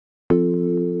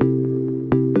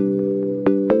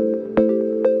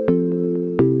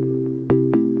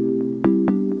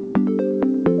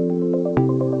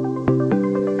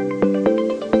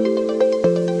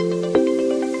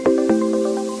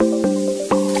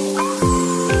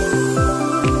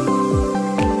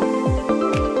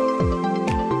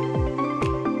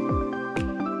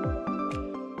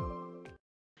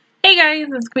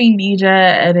it's Queendija,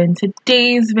 and in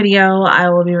today's video, I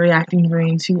will be reacting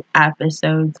to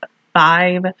episodes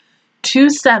 5 to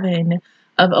 7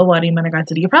 of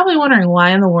Owarimonogatari. You're probably wondering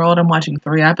why in the world I'm watching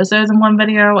 3 episodes in one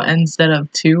video instead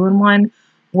of 2 in one.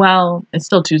 Well, it's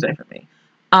still Tuesday for me.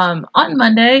 On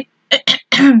Monday,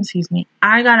 excuse me,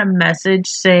 I got a message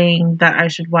saying that I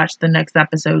should watch the next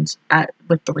episodes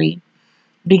with 3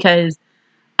 because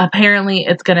apparently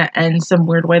it's going to end some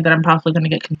weird way that I'm probably going to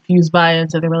get confused by.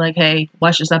 And so they were like, hey,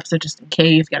 watch this episode just in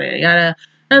case, yada, yada, yada.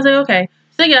 And I was like, okay.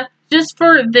 So yeah, just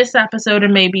for this episode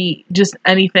and maybe just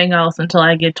anything else until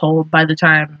I get told by the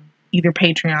time either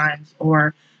Patreons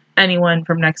or anyone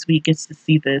from next week gets to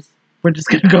see this. We're just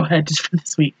going to go ahead just for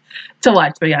this week to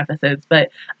watch 3 episodes.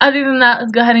 But other than that,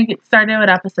 let's go ahead and get started with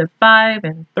episode 5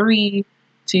 and 3,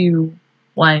 2,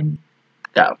 1,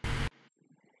 go.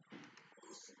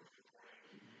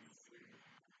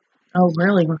 Oh,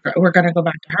 really? We're going to go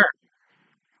back to her.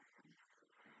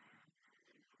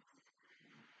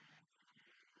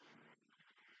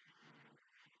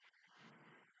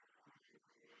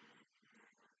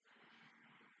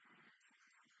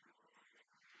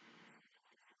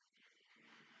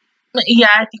 Yeah,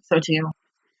 I think so too.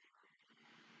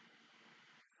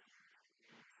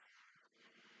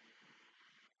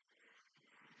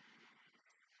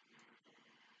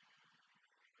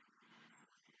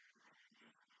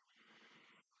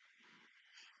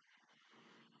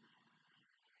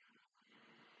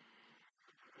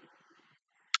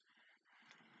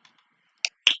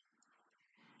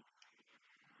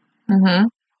 Mm-hmm.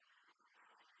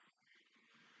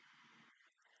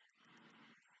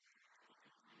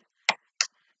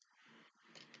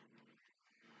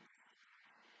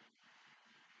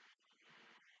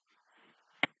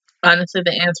 Honestly,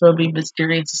 the answer will be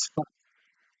mysterious as fuck.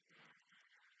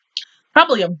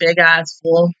 Probably a big ass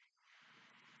fool.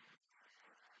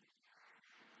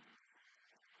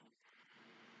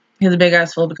 He's a big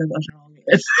ass fool because Ocean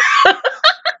is.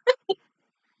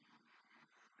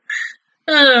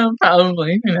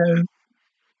 Probably. Who knows?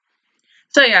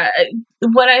 So yeah,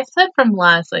 what I said from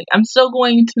last, like, I'm still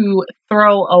going to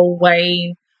throw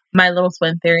away my little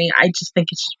twin theory. I just think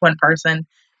it's just one person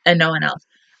and no one else.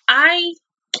 I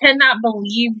cannot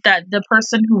believe that the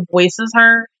person who voices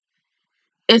her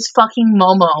is fucking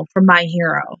Momo from My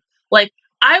Hero. Like,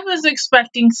 I was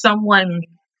expecting someone,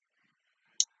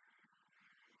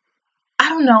 I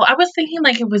don't know, I was thinking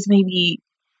like it was maybe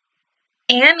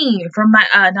Annie from my,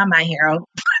 not My Hero,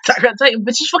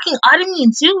 but she's fucking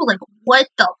Ottoman too. Like, what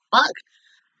the fuck?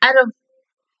 Out of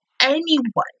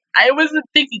anyone, I wasn't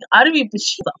thinking Ottoman, but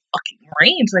she's a fucking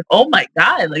range. Like, oh my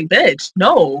god, like, bitch,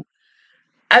 no.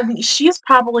 I mean, she's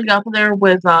probably up there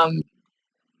with, fucking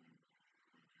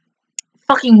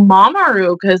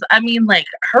Mamoru, because, I mean, like,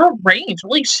 her range,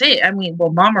 holy shit. I mean,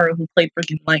 well, Mamoru, who played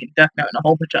freaking Light and Death Note and a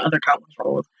whole bunch of other countless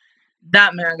roles,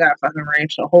 that man got fucking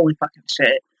range, so holy fucking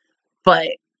shit. But,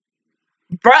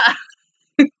 bruh,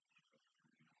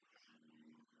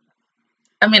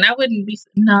 I mean, I wouldn't be,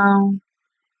 no.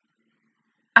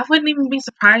 I wouldn't even be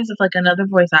surprised if, like, another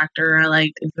voice actor,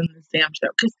 like, is in this damn show.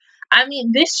 Because, I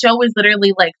mean, this show is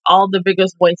literally, like, all the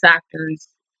biggest voice actors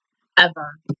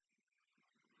ever.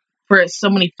 For so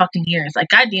many fucking years. Like,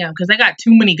 goddamn, because I got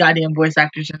too many goddamn voice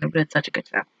actors in it, but it's such a good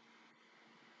show.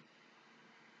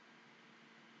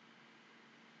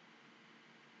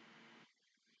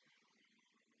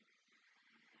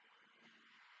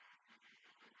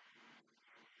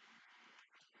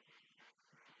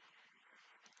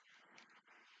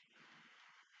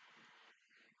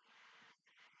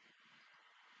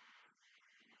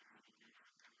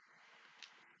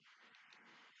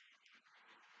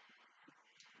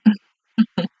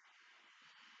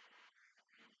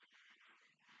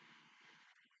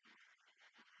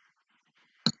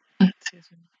 Excuse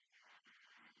me.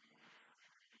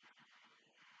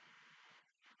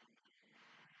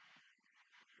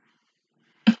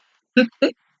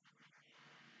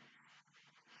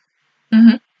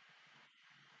 Mm-hmm.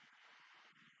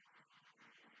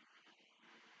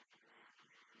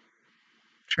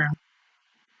 True.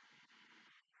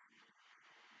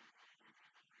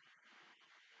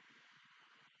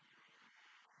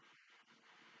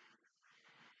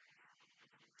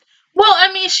 Well,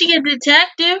 I mean, she a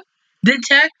detective.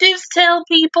 Detectives tell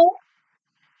people.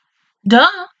 Duh.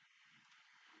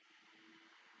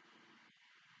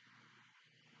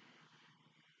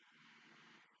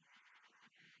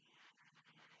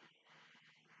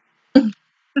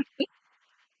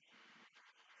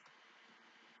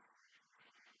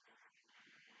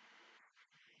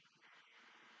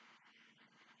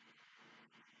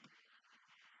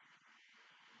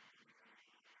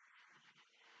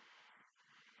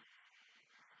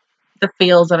 the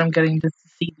feels that I'm getting just to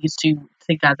see these two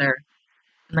together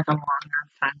in like a long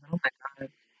ass time. Oh my god.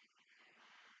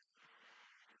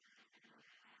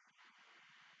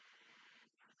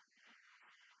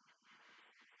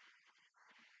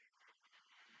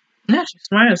 Yeah, she's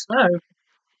smart as fuck.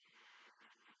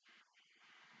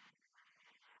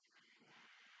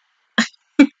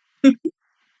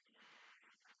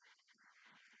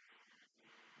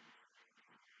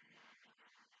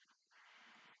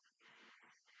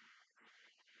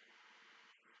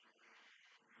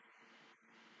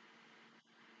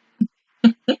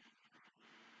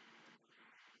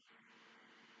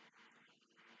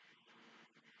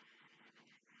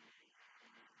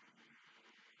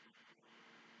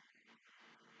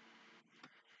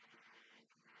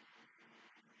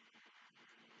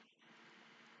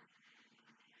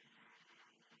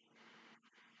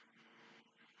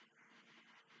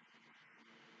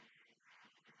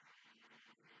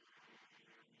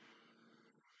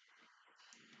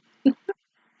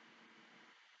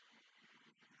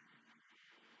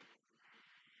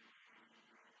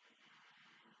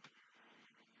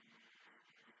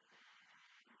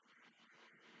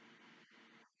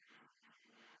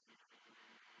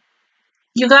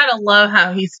 You gotta love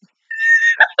how he's.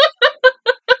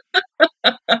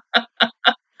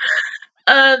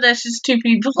 That's just two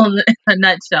people in a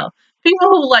nutshell. People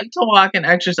who like to walk and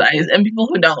exercise, and people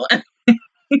who don't.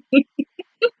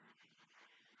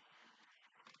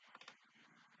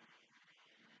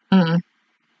 Mm.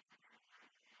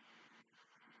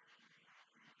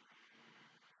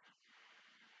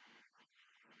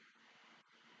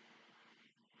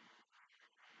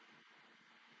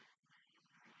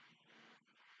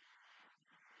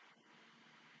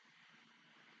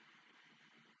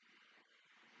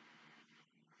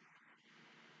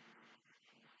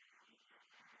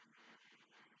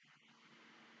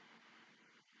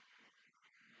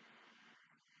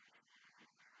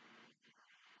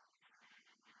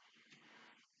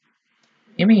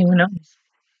 Maybe who knows?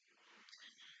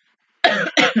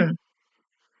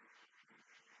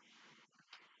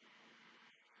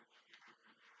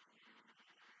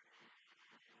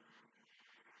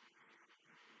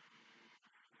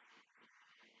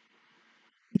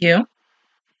 You?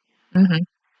 Mm-hmm.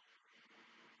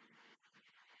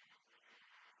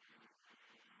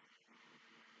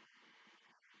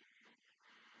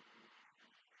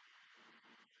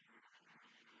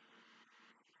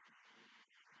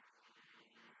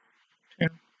 True.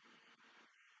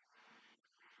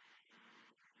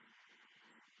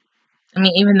 I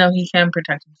mean, even though he can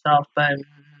protect himself, but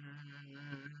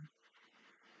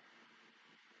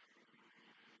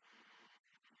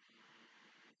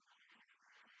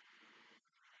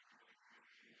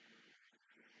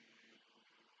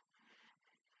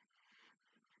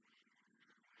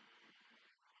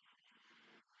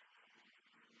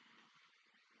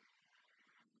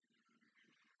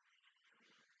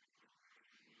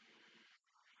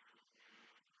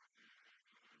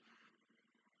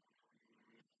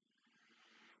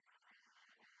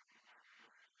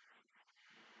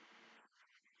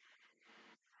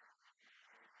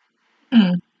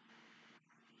mm.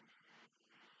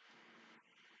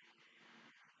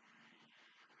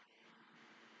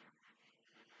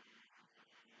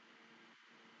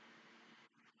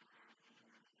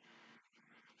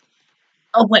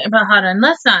 Oh wait, but hold on.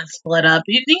 Let's not split up.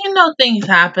 You know things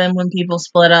happen when people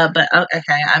split up, but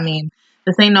okay. I mean,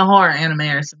 this ain't no horror anime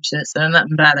or some shit, so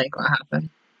nothing bad ain't gonna happen.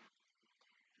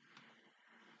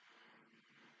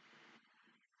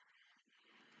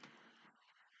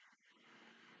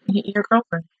 Your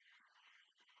girlfriend.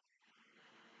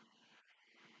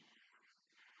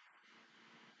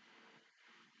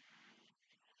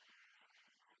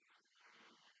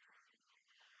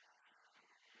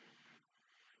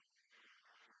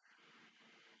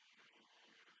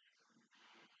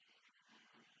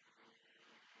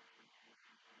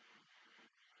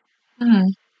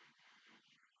 Mm.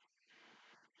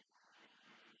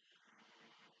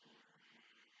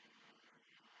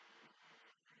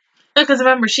 Because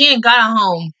remember, she ain't got a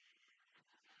home.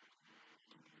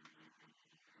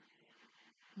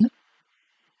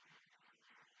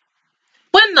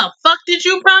 When the fuck did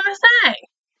you promise that?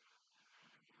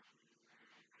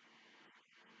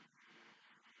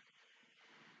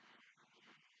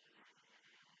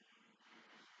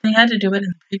 They had to do it in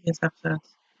the previous episodes.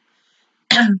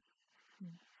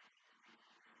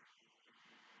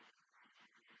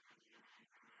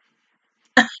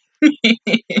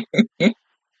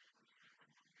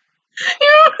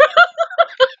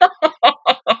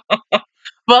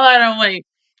 But hold on, wait.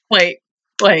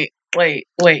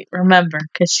 Remember,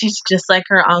 because she's just like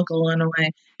her uncle in a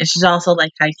way, and she's also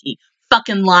like Kaiki.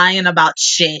 fucking lying about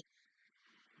shit.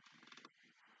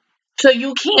 So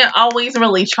you can't always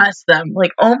really trust them.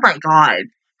 Like, oh my god.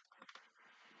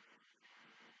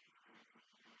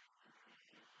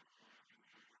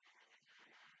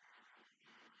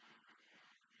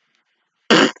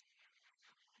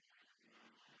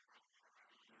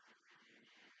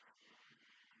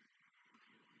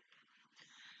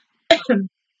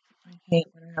 I hate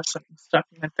when I have something stuck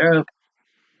in my throat.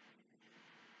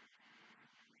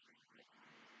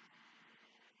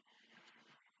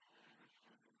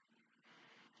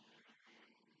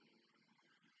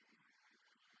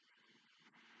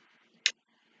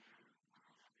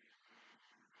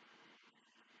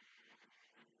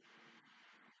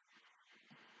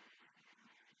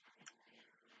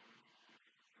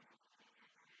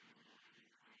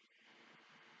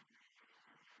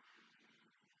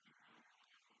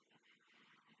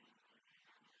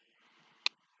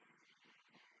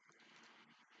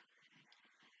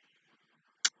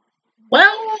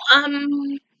 Well,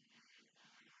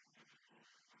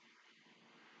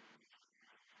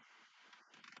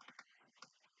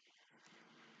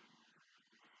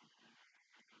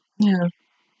 yeah.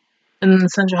 And then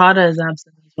Sanjahada is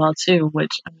absent as well too,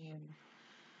 which I mean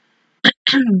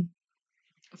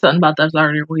something about that's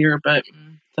already weird, but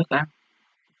it's okay.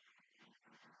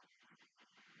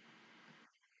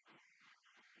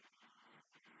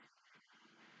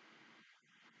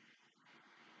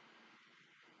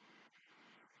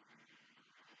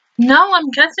 No, I'm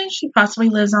guessing she possibly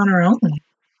lives on her own.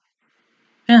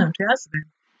 Yeah, she has to be.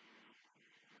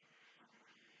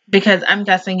 Because I'm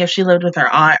guessing if she lived with her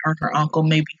aunt or her uncle,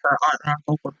 maybe her aunt and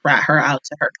uncle would rat her out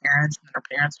to her parents, and then her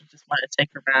parents would just want to take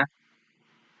her back.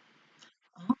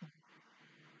 Oh.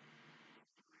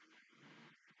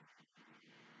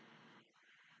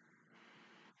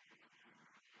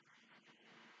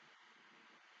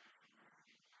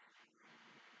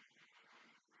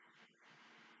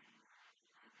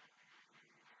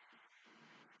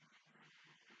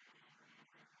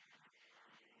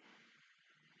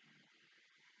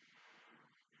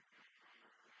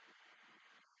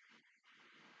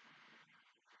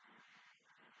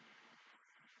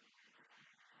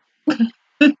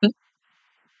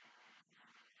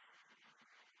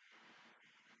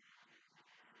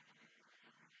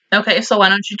 Okay, so why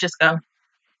don't you just go?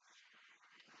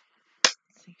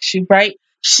 She right.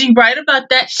 She right about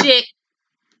that shit.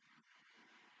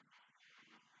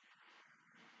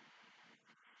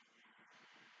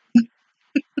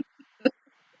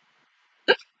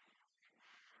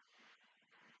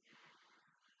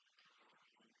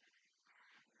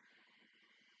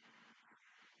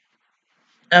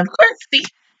 Of course, see,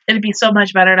 it'd be so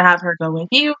much better to have her go with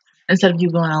you instead of you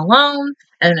going alone.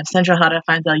 And if Central Hada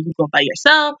finds out you go by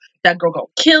yourself, that girl gonna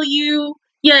kill you.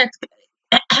 Yeah,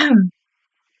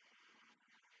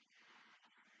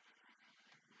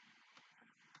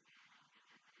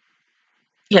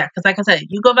 yeah, because like I said,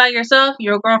 you go by yourself,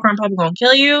 your girlfriend probably gonna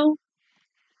kill you.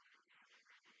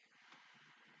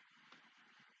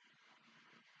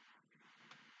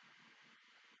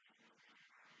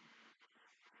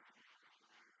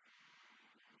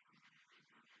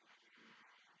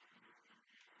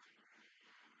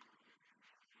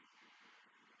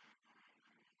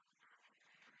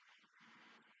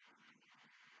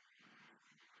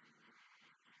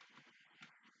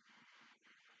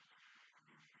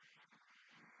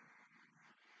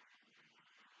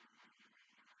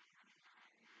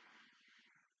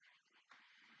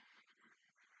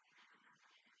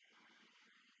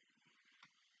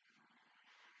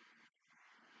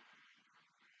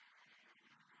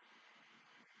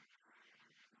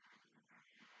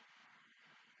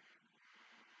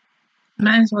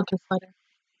 Might as well just let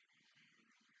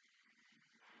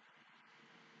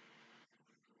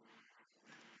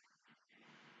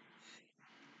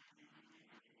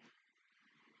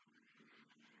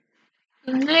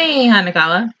her. Hey,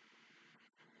 Hanakawa.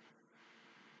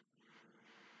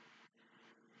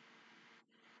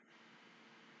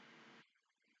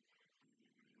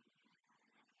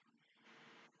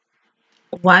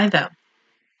 Why though?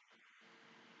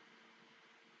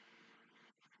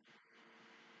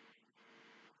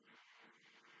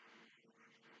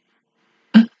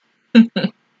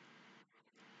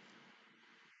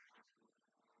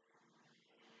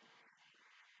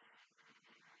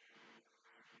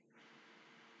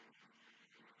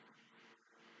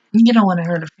 You don't want to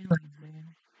hurt her feelings,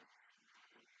 man.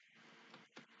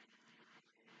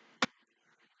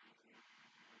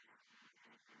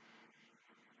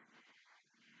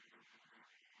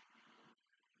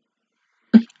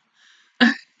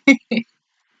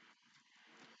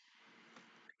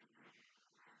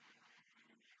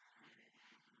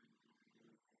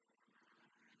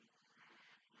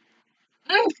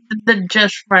 The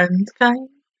just friends kind.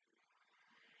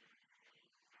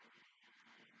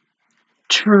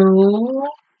 True.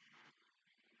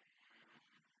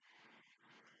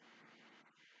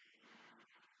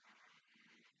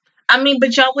 I mean,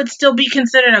 but y'all would still be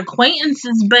considered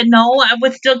acquaintances, but no, I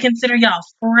would still consider y'all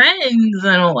friends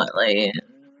and what, like.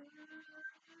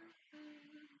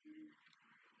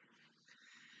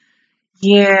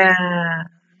 Yeah.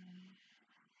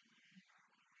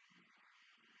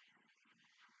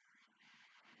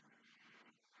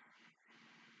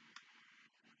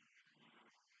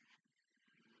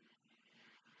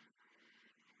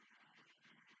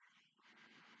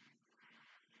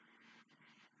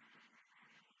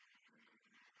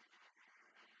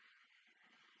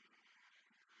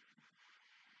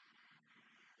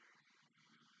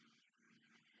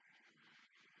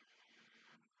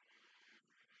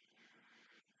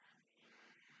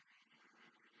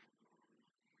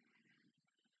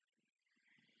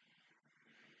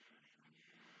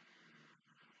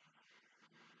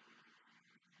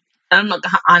 I'm like,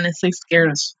 honestly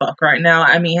scared as fuck right now.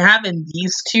 I mean, having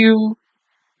these two,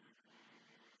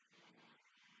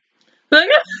 like,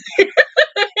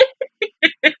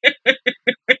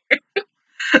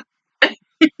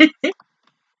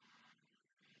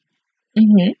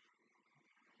 hmm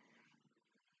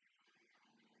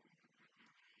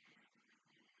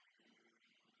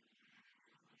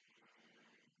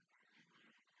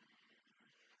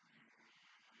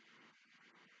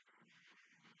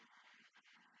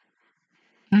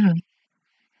hmm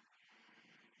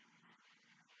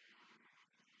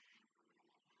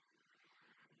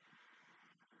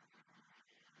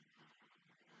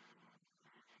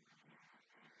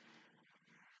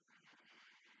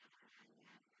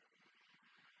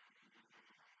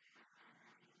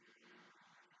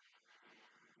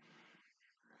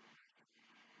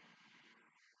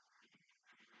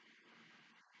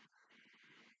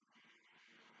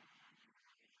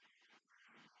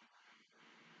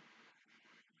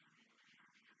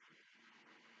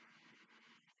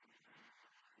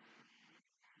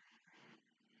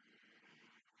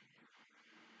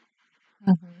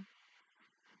hmm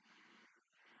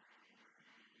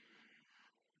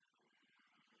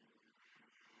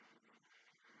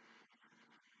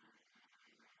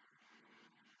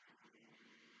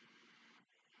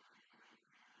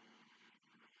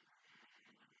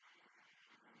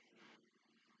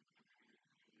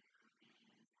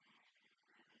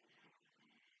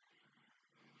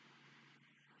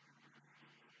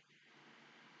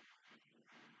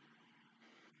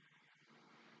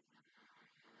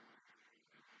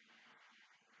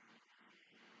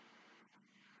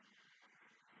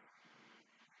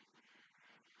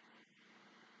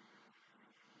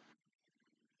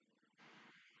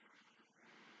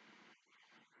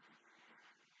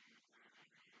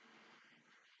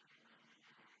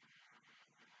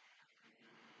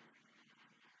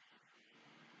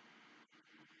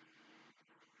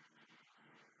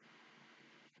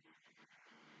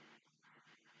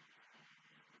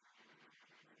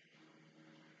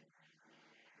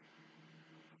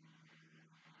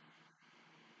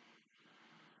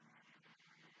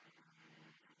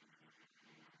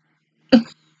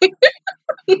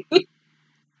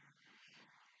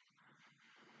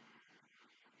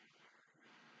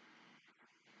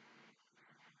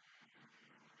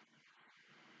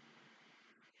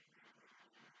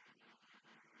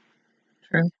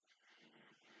True.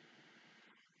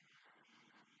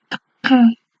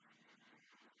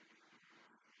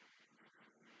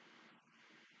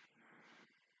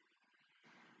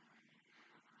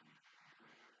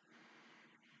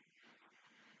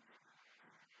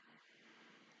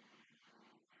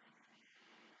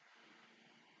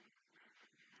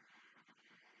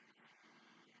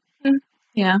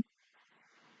 Yeah.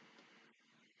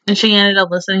 And she ended up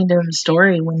listening to his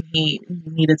story when he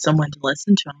needed someone to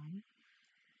listen to him.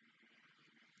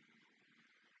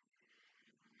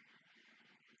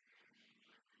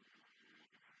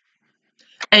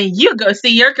 And you go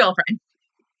see your girlfriend.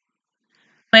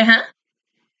 Wait, huh?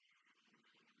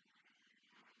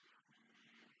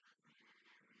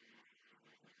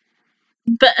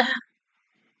 But,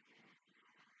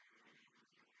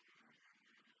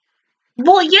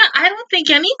 well, yeah, I don't think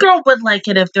any girl would like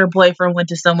it if their boyfriend went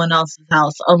to someone else's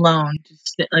house alone.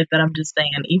 Just like that, I'm just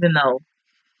saying, even though,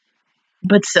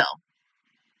 but still,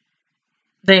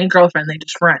 they ain't girlfriend, they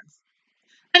just friends.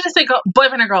 I just say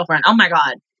boyfriend or girlfriend. Oh my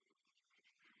god.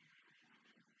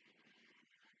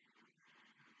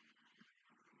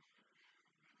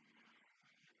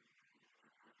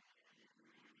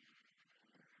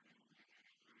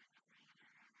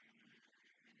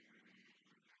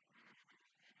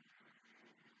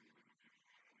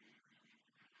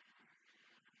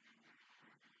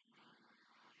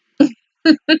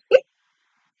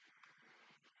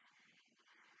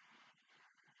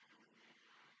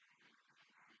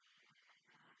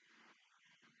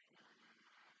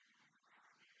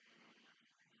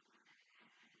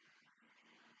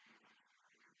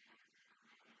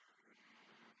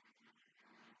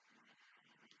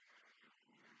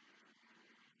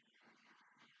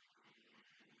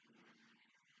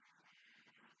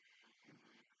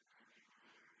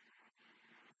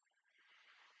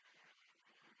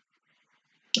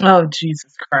 Oh,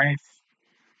 Jesus Christ.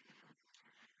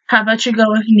 How about you go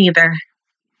with neither?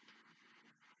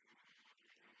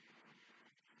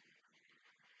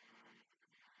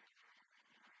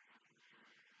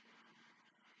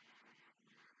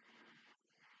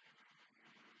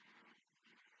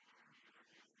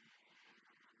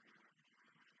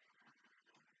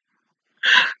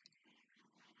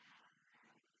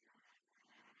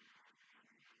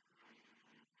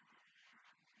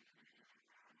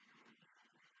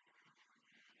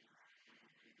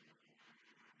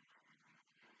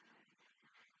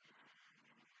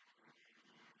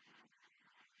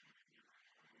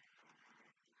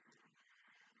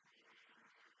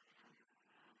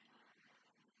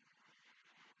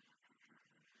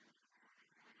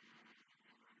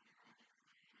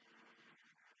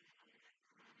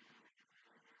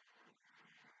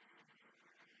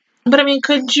 But I mean,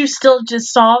 couldn't you still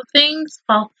just solve things?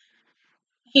 Well,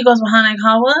 he goes behind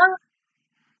Hanagawa.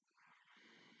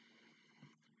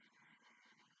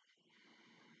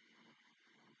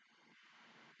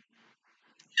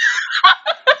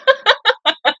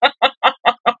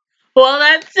 Well,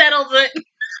 that settles it.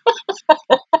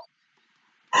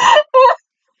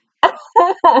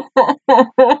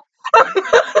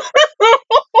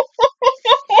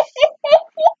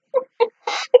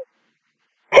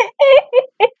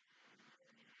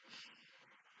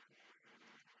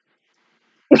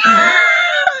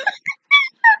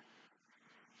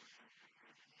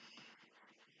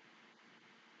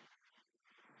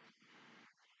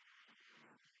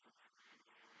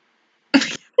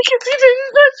 Because he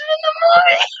didn't touch it in the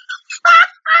movie.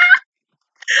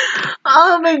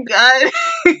 Oh my god.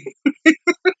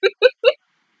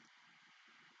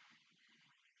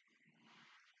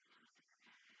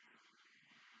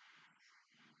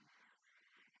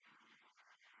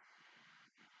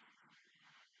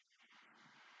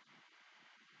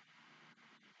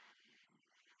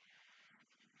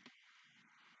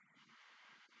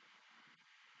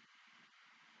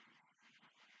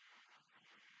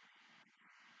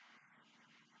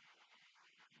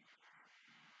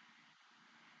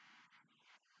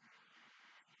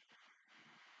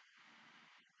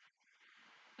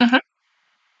 Mhm.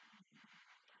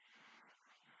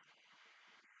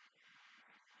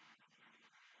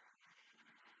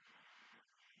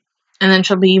 And then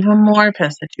she'll be even more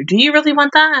pissed at you. Do you really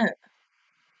want that?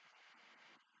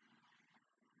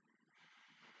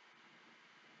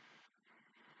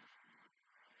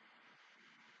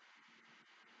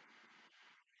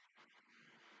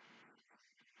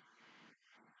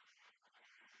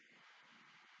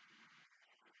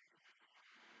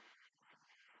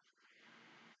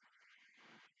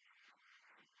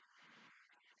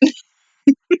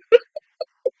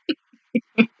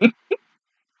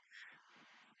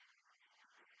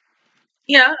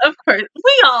 Yeah, of course.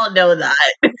 We all know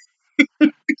that.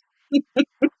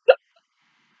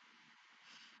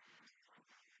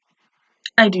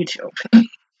 I do too.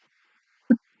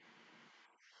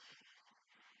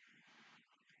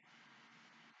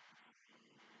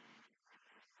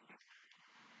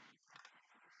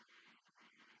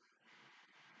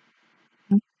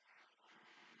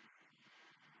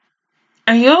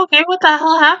 Are you okay? What the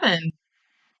hell happened?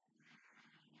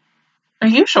 Are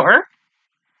you sure?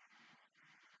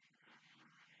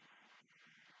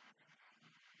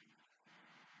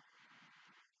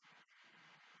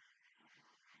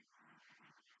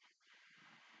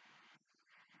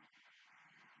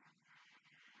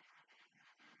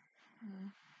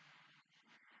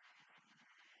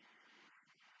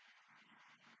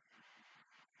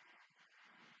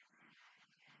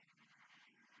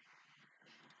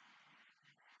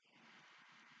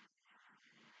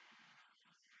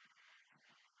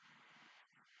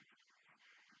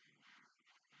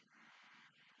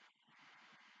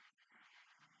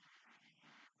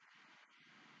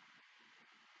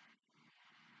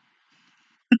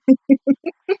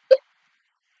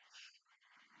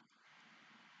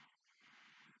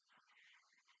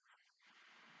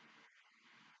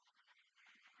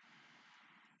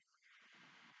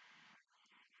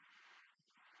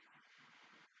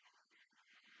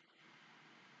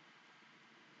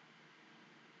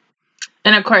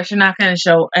 And of course, you're not going to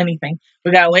show anything.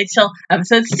 We got to wait till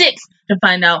episode 6 to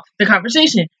find out the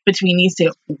conversation between these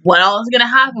two. What all is going to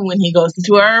happen when he goes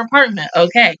into her apartment?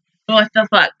 Okay. What the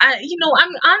fuck? I'm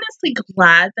honestly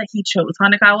glad that he chose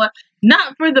Hanekawa.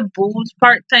 Not for the boobs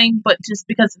part thing, but just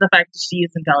because of the fact that she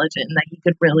is intelligent and that he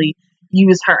could really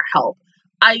use her help.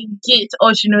 I get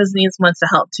Oshino's needs wants to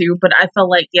help too, but I felt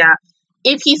like, yeah,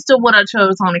 if he still would have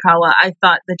chose Hanekawa, I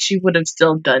thought that she would have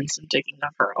still done some digging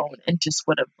of her own and just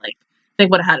would have, like, they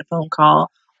would have had a phone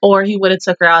call, or he would have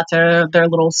took her out to their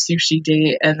little sushi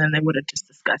date, and then they would have just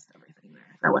discussed everything there.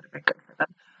 That would have been good for them.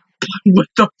 What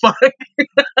the fuck?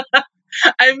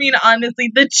 I mean,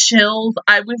 honestly, the chills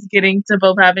I was getting to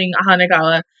both having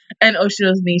Hanekawa and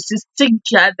Oshino's niece just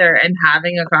together and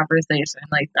having a conversation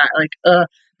like that. Like,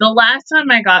 the last time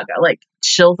I got like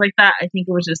chills like that, I think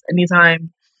it was just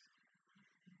anytime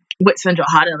with Senjo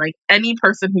Hata, like any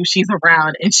person who she's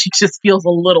around and she just feels a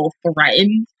little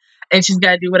threatened and she's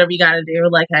got to do whatever you got to do.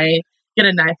 Like, hey, get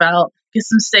a knife out, get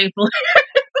some staples,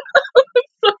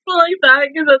 something like that,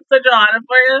 because that's Senjo Hata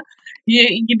for you.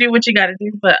 You do what you got to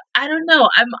do. But I don't know.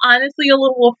 I'm honestly a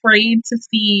little afraid to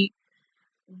see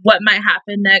what might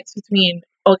happen next between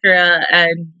Okura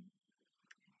and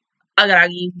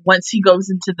Agaragi once he goes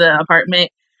into the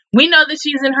apartment. We know that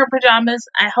she's in her pajamas.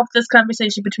 I hope this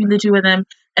conversation between the two of them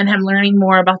and him learning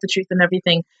more about the truth and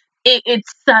everything,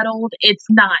 it's settled. It's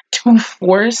not too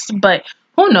forced, but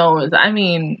who knows? I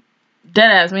mean,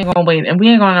 deadass, we ain't gonna wait, and we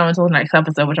ain't gonna know until the next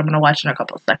episode, which I'm gonna watch in a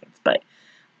couple of seconds. But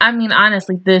I mean,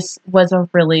 honestly, this was a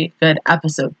really good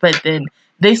episode. But then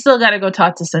they still got to go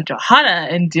talk to Senjo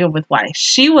Hata and deal with why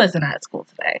she wasn't at school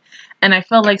today. And I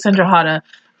feel like Senjo Hata,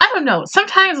 I don't know,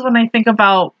 sometimes when I think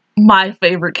about my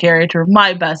favorite character,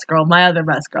 my best girl, my other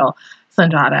best girl,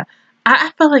 Senjo Hata,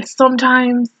 I feel like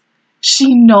sometimes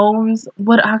she knows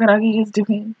what Agaragi is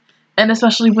doing. And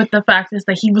especially with the fact is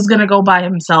that he was going to go by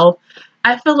himself.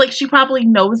 I feel like she probably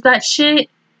knows that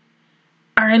shit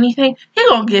or anything, he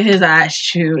gonna get his ass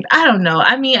chewed. I don't know.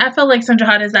 I mean, I feel like Senjo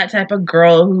Hata is that type of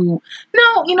girl who...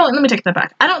 No, you know what? Let me take that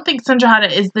back. I don't think Senjo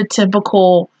Hata is the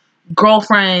typical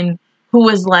girlfriend who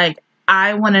is like,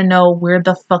 I want to know where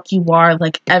the fuck you are,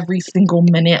 like, every single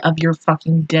minute of your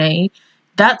fucking day.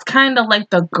 That's kind of like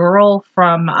the girl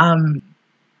from,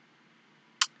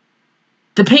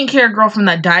 the pink hair girl from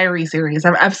that Diary series.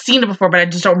 I've seen it before, but I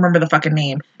just don't remember the fucking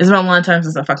name. It's been a long time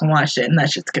since I fucking watched it, and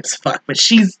that shit gets fucked. But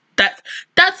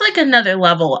that's like another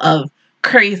level of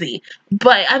crazy.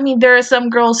 But I mean, there are some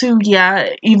girls who,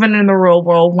 yeah, even in the real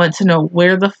world, want to know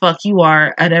where the fuck you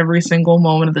are at every single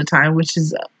moment of the time, which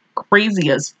is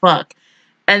crazy as fuck.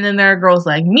 And then there are girls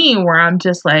like me where I'm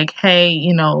just like, hey,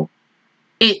 you know,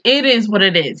 it is what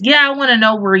it is. Yeah, I want to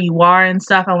know where you are and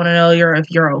stuff. I want to know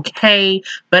if you're okay.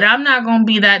 But I'm not going to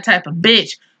be that type of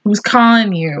bitch who's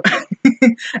calling you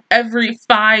every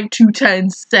 5 to 10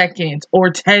 seconds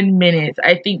or 10 minutes.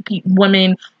 I think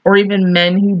women or even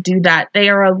men who do that, they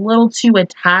are a little too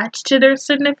attached to their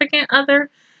significant other.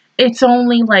 It's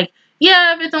only like,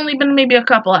 yeah, if it's only been maybe a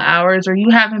couple of hours or you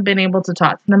haven't been able to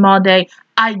talk to them all day,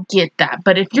 I get that.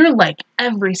 But if you're like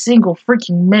every single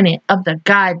freaking minute of the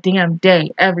goddamn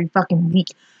day, every fucking week,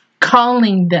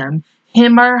 calling them,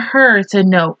 him or her, to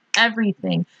know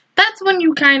everything, that's when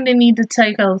you kind of need to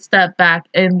take a step back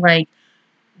and like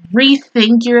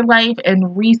rethink your life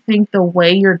and rethink the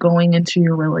way you're going into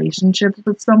your relationships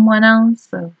with someone else.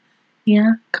 So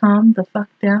yeah, calm the fuck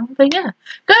down. But yeah,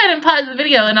 go ahead and pause the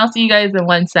video and I'll see you guys in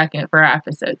 1 second for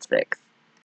episode 6.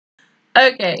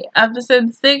 Okay,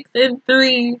 episode 6 in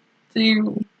 3,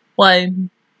 2, 1,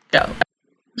 go.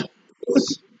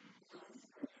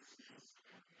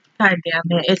 God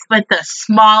damn it, it's with the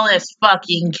smallest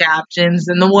fucking captions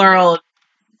in the world.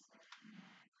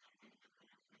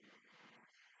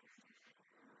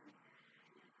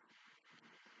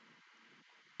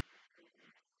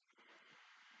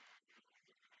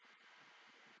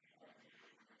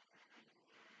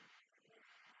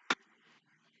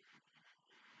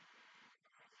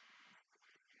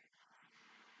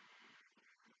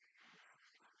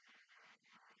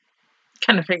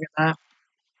 Kind of figured that.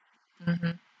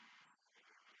 Mm-hmm.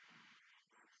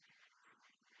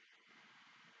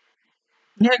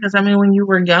 Yeah, because I mean, when you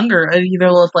were younger, it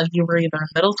either looked like you were either in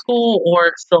middle school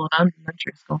or still in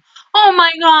elementary school. Oh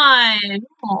my god!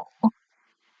 Oh.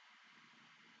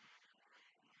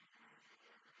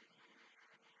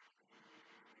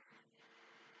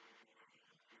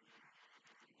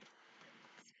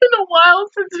 It's been a while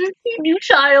since we've seen you,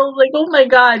 child. Like, oh my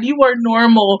god, you are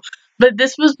normal. But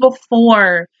this was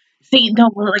before. See,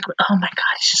 no, like, oh my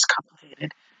god, it's just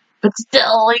complicated. But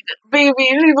still, like, baby,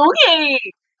 she's okay.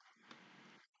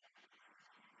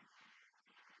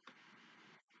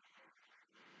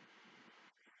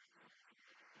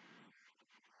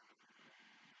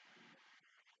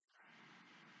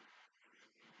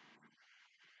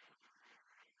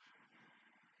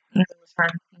 It was her.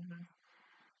 Mhm.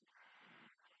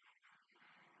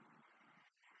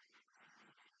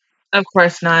 Of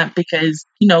course not, because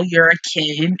you're a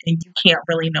kid and you can't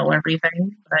really know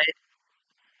everything. But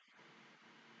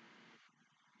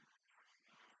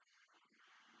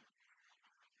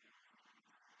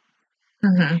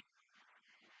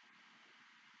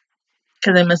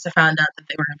because they must have found out that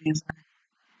they were abusing her.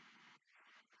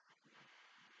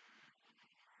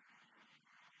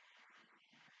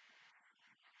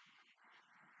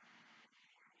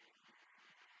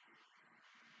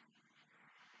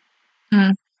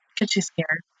 Because she's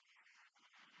scared.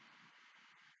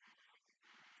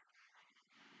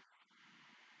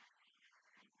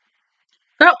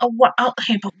 Girl, what?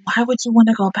 Okay, but why would you want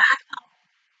to go back?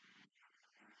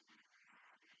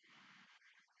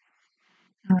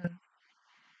 Mm.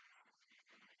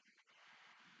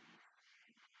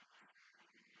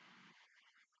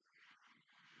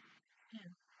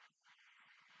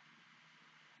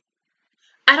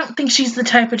 I don't think she's the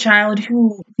type of child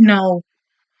who,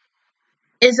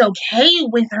 is okay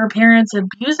with her parents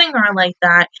abusing her like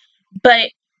that.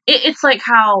 But it's like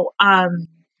how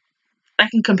I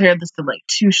can compare this to like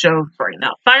two shows right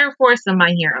now: Fire Force and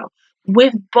My Hero.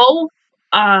 With both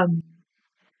um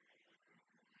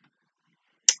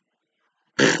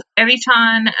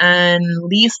Erichan and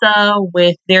Lisa,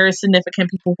 with their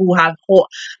significant people who have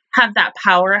that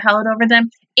power held over them,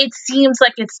 it seems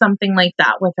like it's something like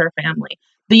that with her family.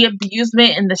 The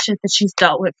abusement and the shit that she's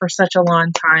dealt with for such a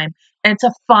long time, and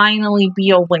to finally be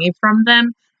away from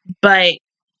them, but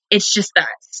it's just that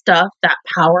stuff, that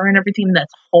power and everything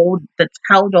that's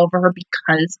held over her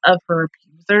because of her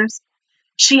abusers.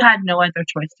 She had no other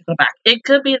choice to go back. It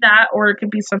could be that, or it could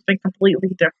be something completely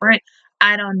different.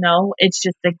 I don't know. It's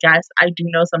just a guess. I do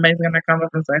know somebody's going to come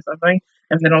up and say something.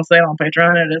 If they don't say it on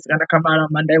Patreon, it is going to come out on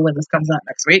Monday when this comes out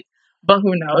next week. But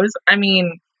who knows? I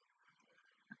mean,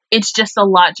 it's just a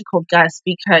logical guess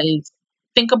because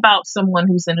think about someone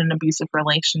who's in an abusive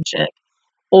relationship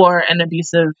or an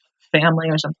abusive family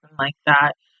or something like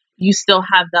that. You still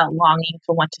have that longing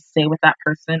to want to stay with that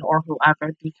person or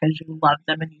whoever because you love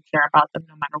them and you care about them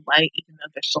no matter what, even though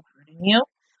they're still hurting you.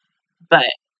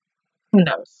 But who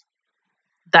knows?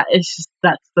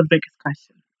 That's the biggest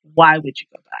question. Why would you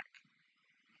go back?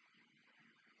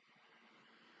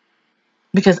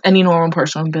 Because any normal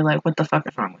person would be like, "What the fuck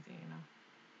is wrong with you?"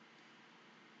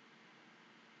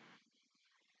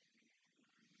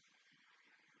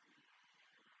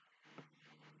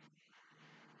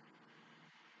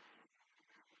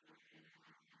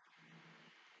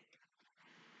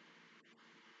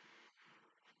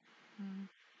 Mm.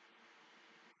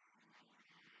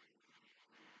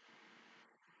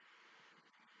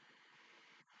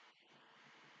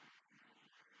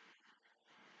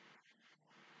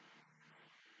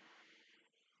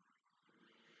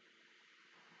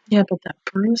 Yeah, but that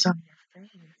bruise on your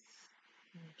face,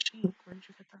 and your cheek, where'd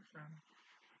you get that from?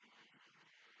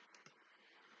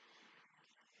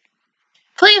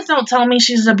 Please don't tell me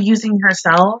she's abusing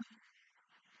herself.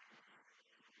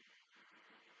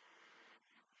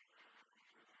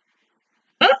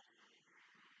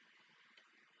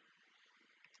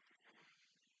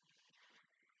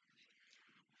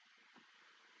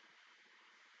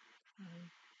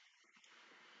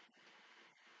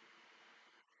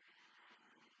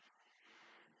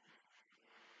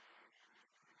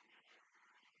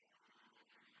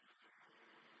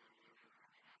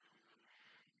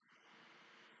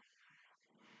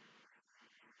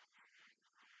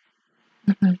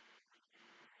 Mm-hmm.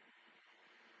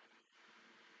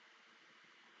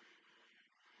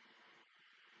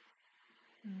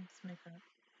 Let's make that.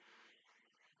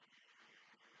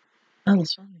 Oh,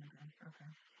 it's wrong again.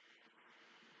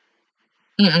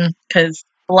 Okay. Because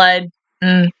blood,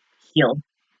 healed.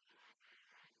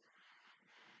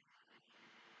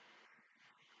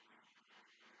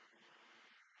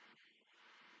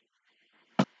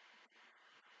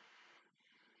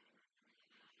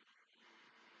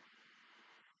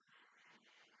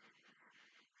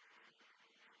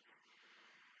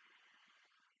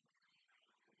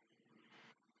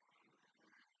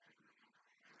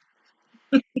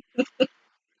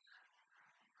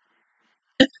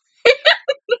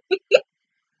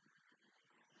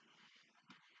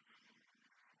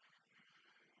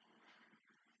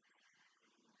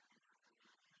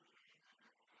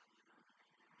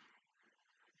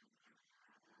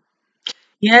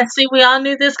 Yeah, see, we all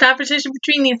knew this conversation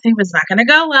between these two was not going to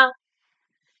go well.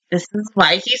 This is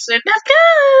why he shouldn't have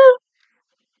come.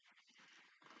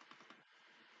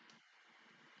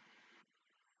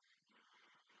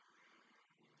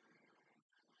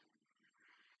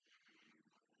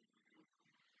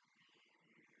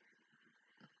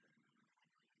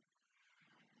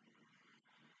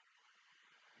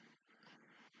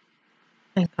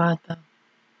 Thank God, though.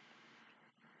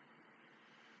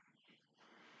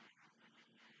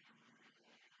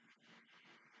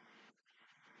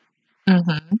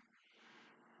 Mm-hmm.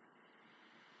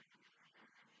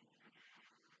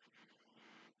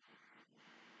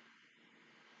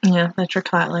 Yeah, that's your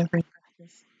cat library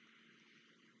practice.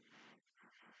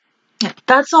 Yeah,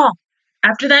 that's all.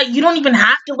 After that, you don't even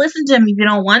have to listen to him if you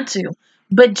don't want to,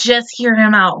 but just hear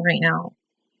him out right now.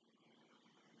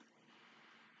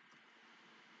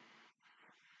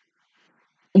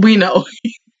 We know.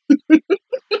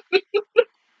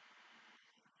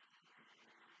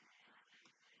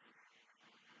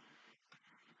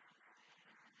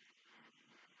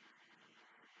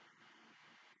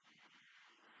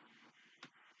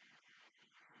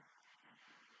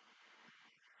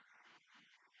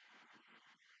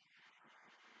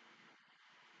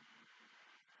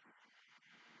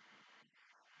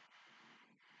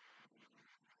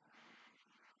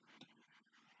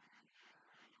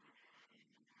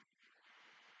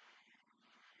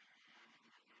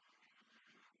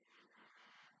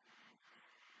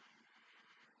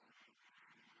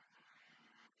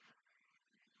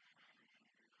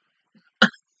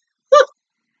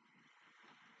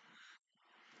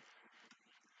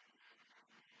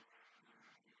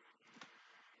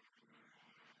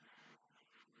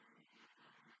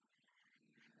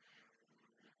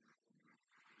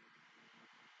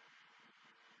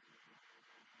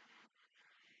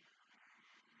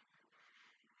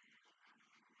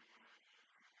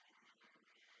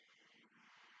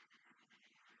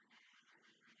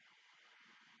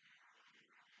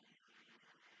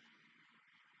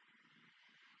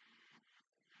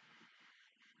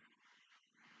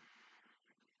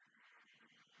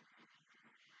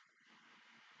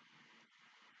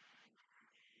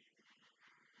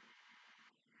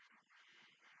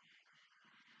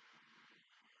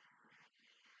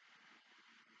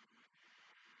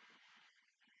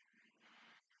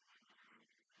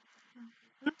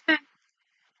 Okay.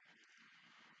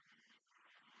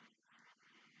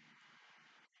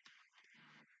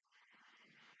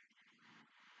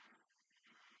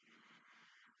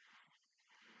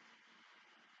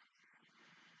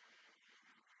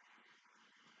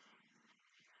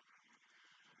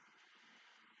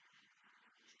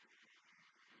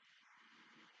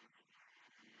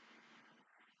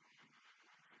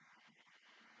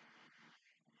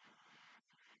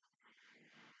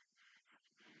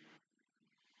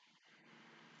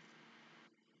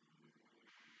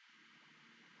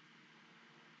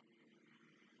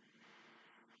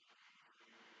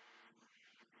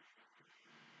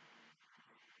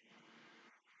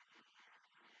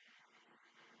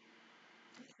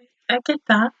 I get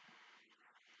that.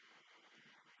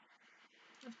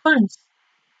 Of course.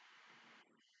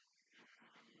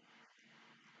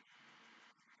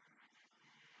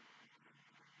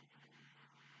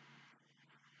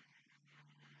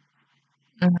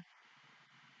 Mhm.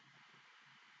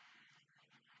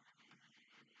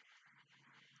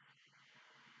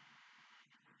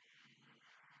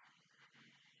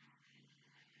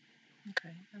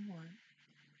 Okay. I'm on.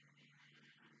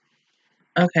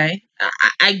 Okay.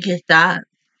 I get that.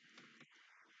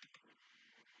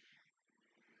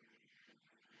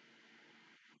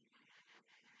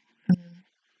 Mhm.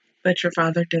 But your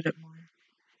father did it more.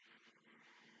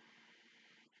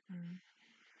 Mhm.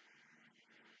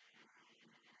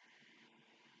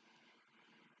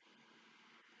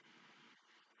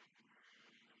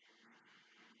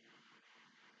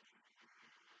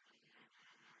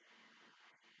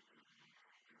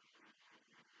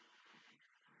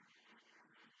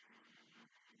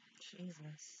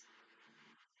 Jesus.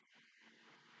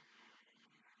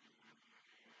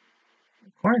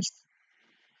 Of course.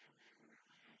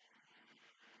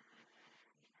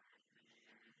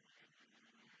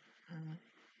 Mhm.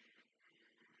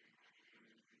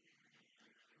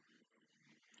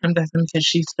 I'm guessing because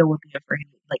she still would be afraid,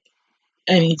 like,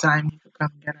 anytime he could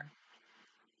come get her.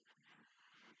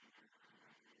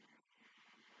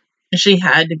 And she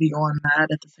had to be going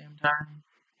mad at the same time.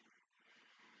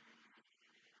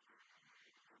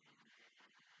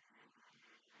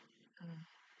 Mm.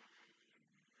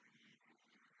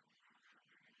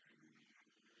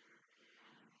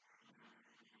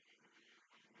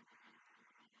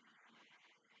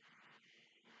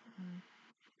 Mm.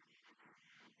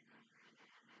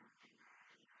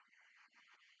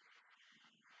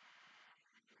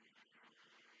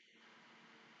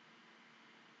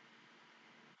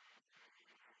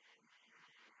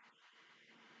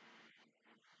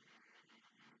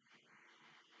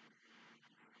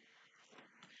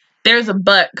 There's a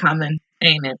butt coming,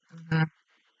 ain't it? Mhm.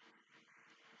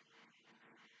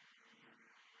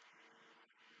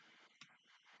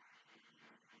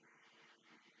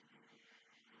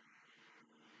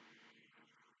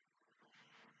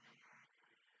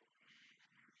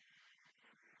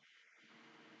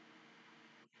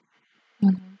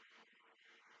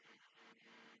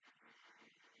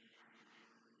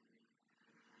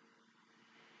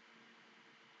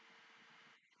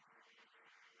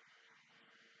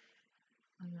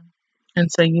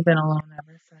 And so you've been alone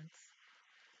ever since.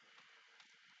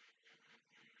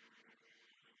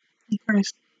 Of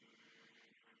course.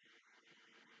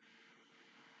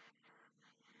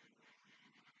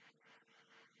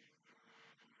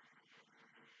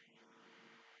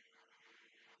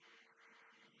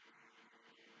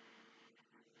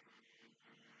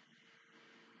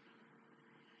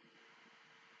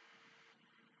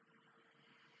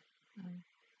 Mm,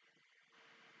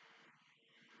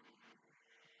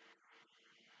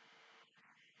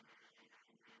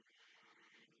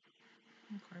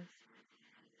 of course.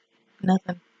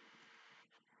 Nothing.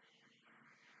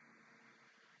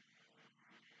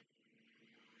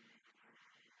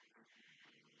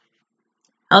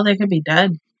 Oh, they could be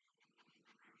dead.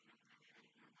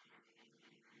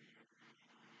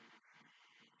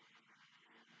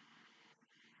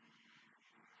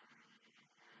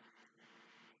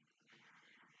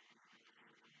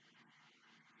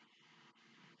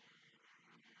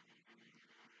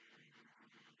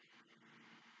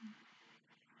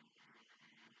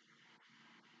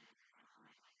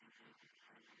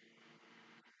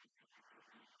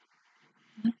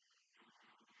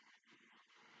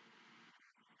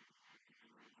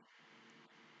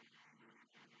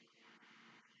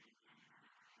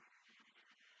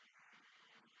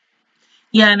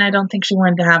 Yeah, and I don't think she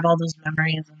wanted to have all those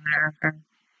memories in there of her.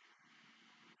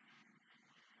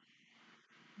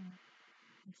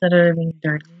 Instead of it being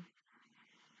dirty.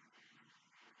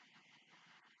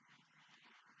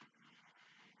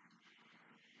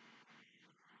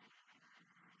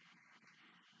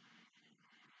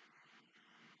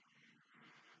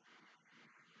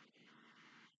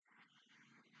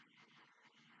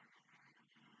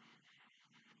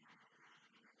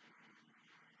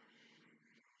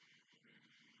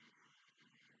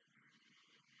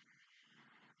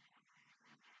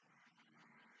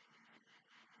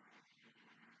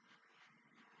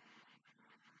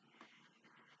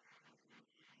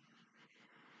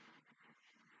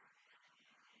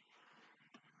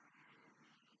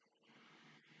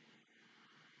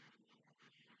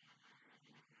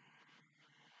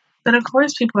 But of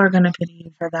course people are gonna pity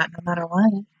you for that no matter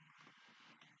what.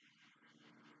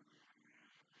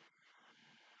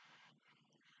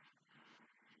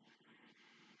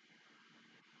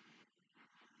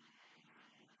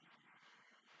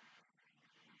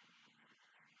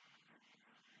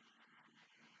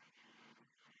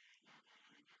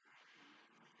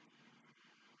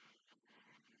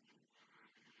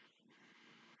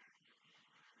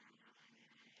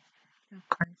 Of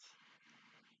course.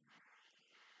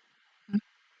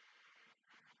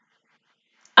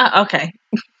 Okay.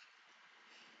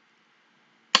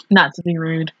 Not to be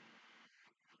rude.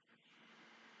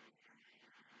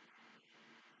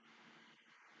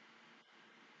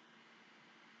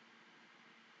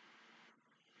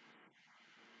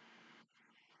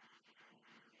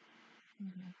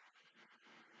 Hmm.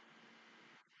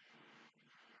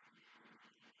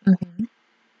 Hmm.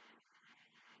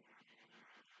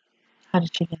 How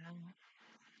did she get out?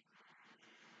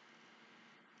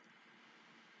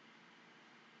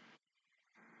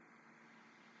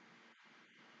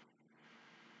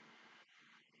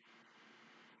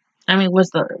 I mean, was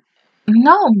the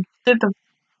no? Did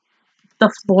the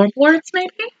floorboards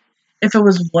maybe? If it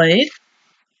was wood,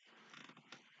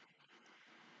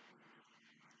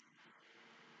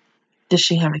 did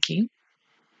she have a key?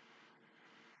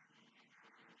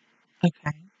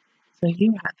 Okay, so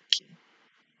you had the key.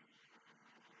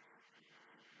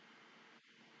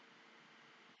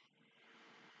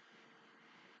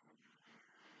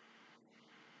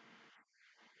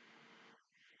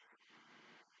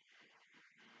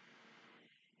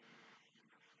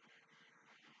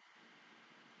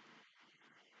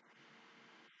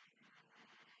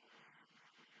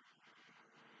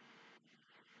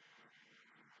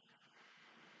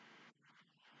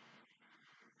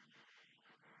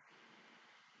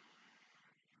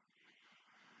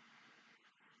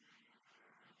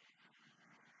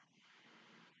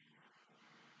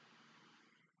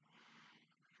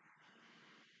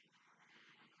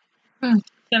 Hmm.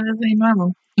 That is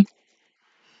normal.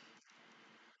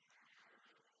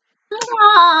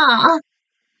 Ah.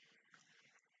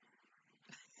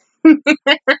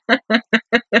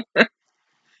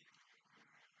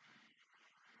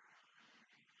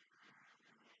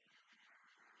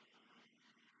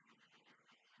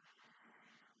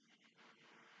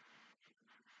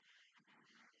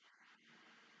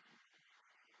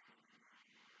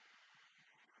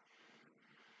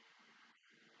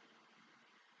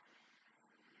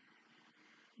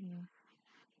 Yeah.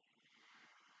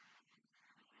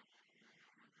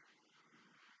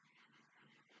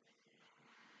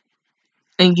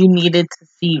 And you needed to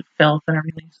see filth and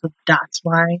everything, so that's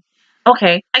why.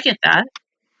 Okay, I get that.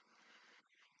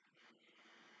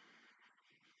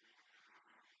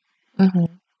 Mm-hmm.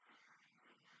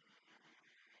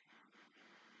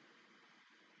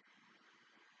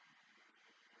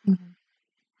 Mm-hmm.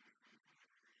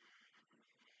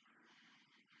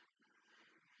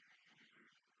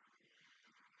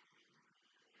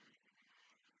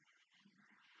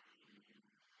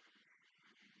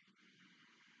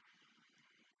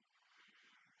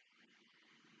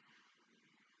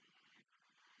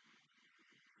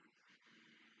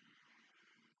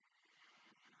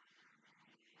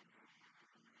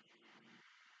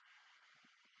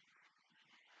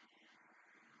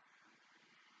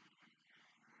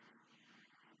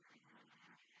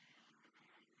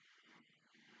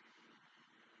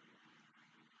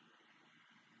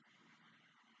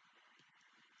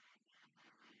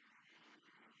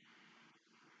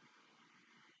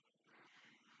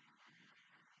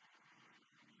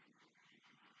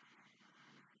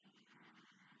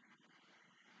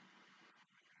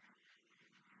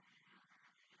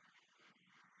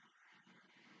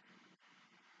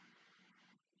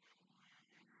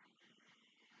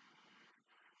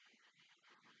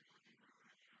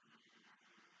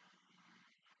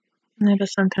 Yeah, but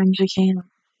sometimes you can't.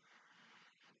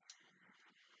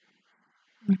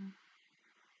 Mm-hmm.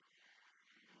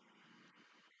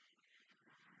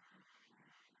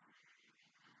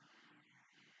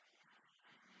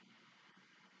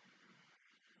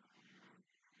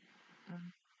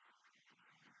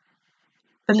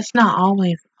 But it's not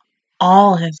always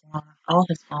all his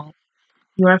fault.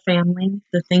 Your family,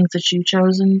 the things that you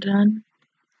chose and done,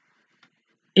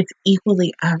 it's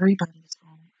equally everybody's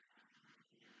fault.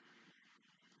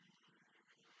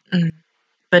 Mm.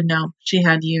 But no, she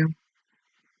had you.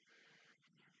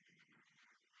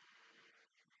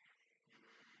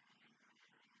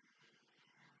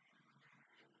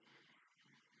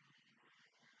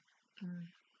 Mm.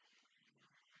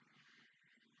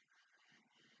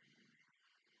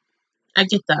 I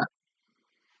get that.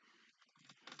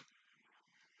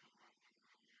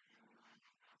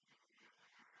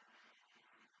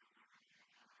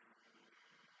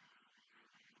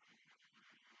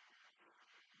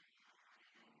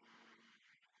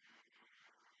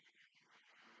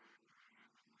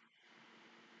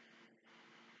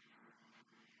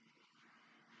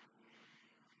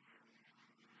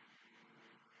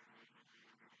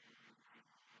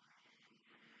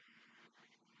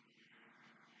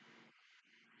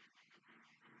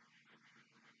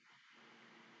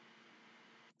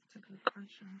 That's a good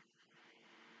question.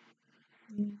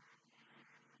 Mm.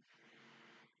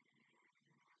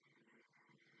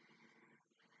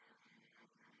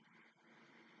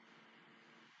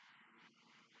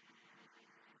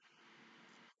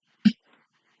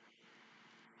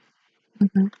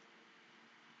 Mm-hmm.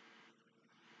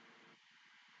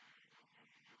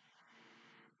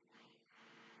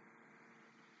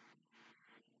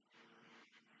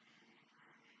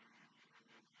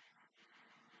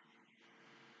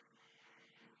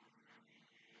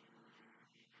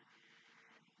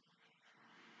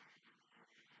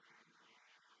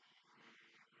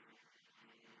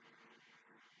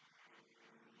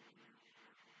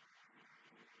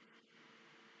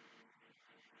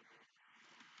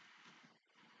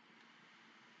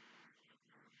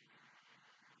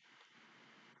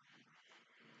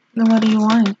 Then what do you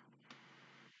want?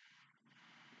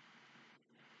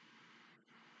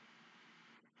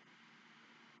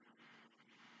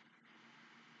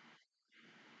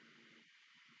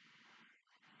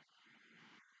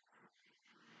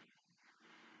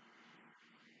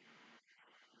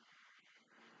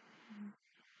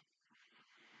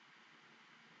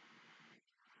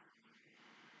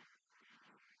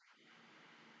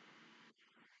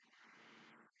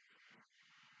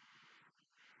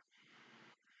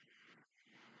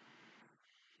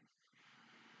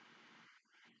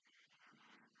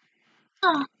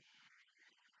 Oh.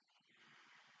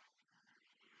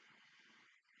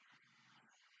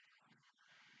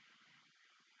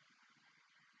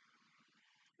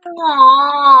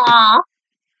 Aww.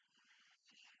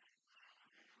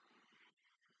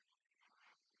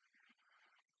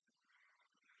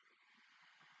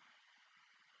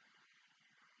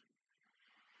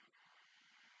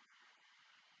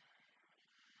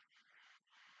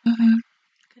 Mm-hmm.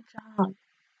 Good job.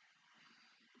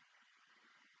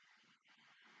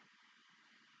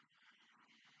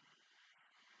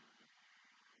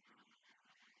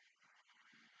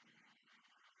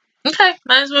 Okay,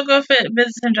 might as well go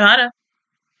visit Sanjata.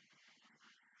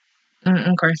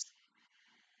 Of course.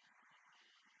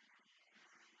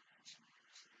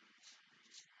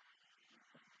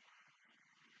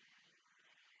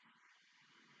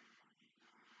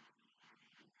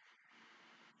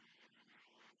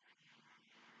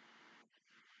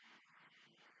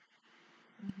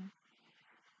 Mm-hmm.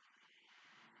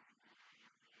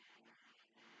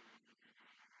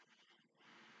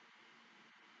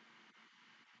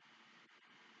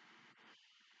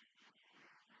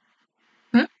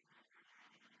 Hmm?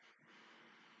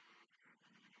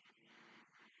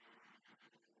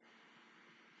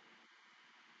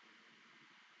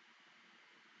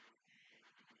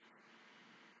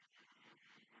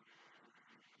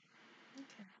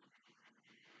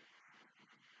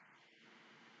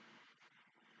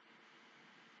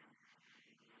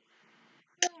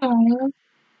 Aw.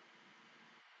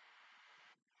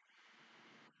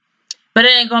 But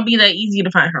it ain't gonna be that easy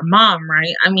to find her mom,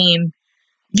 right? I mean,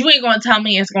 you ain't gonna tell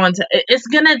me it's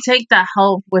gonna take the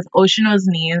help with Oshino's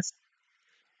niece,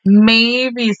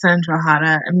 maybe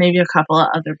Senjohara, and maybe a couple of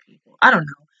other people. I don't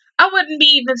know. I wouldn't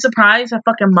be even surprised if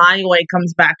fucking Mayoi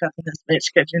comes back up in this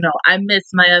bitch, because, I miss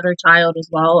my other child as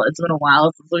well. It's been a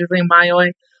while since we've seen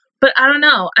Mayoi. But I don't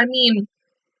know. I mean,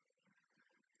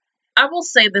 I will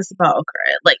say this about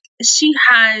Okura. Like, she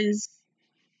has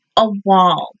a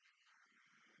wall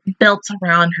built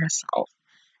around herself.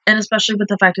 And especially with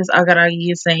the fact is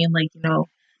Agaragi is saying, like,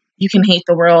 you can hate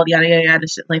the world, yada, yada, yada,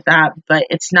 shit like that, but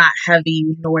it's not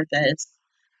heavy nor this.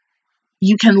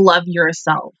 You can love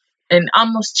yourself and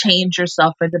almost change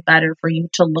yourself for the better for you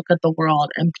to look at the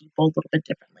world and people a little bit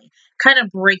differently. Kind of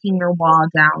breaking your wall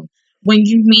down. When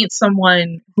you meet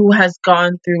someone who has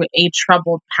gone through a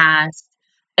troubled past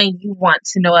and you want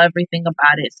to know everything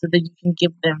about it so that you can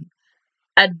give them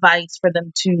advice for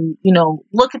them to,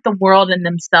 look at the world and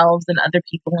themselves and other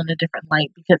people in a different light.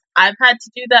 Because I've had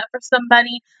to do that for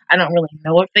somebody. I don't really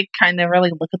know if they kind of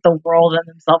really look at the world and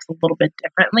themselves a little bit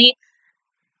differently.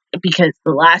 Because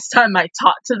the last time I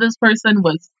talked to this person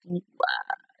was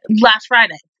last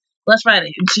Friday. Last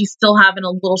Friday. And she's still having a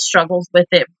little struggles with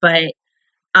it. But,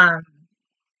 and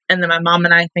then my mom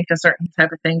and I think a certain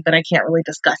type of thing, but I can't really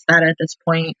discuss that at this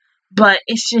point. But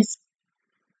it's just,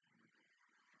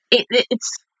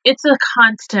 it's a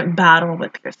constant battle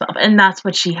with yourself, and that's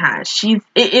what she has.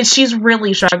 She's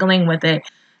really struggling with it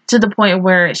to the point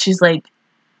where she's like,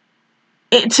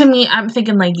 to me, I'm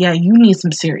thinking like, yeah, you need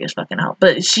some serious fucking help.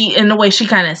 But she, in a way, she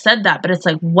kind of said that, but it's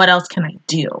like, what else can I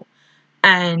do?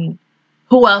 And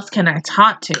who else can I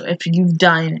talk to if you've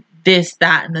done this,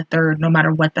 that, and the third, no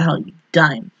matter what the hell you've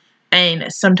done?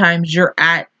 And sometimes you're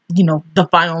at, the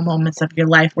final moments of your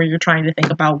life where you're trying to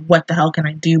think about what the hell can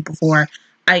I do before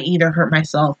I either hurt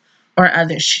myself or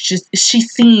others. She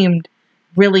seemed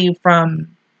really,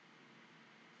 from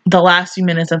the last few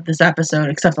minutes of this episode,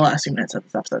 except the last few minutes of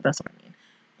this episode, that's what I mean,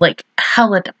 like,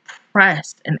 hella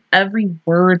depressed, and every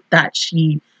word that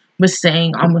she was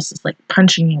saying almost is like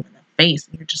punching you in the face,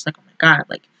 and you're just like, oh my god,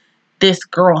 like, this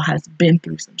girl has been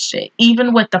through some shit.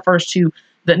 Even with the first two,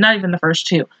 not even the first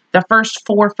two, the first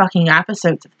 4 fucking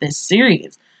episodes of this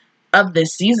series, of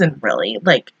this season, really,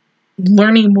 like,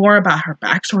 learning more about her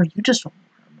backstory, you just feel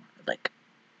more and more, like,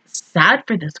 sad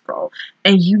for this girl,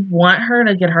 and you want her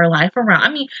to get her life around. I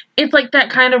mean, it's like that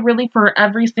kind of really for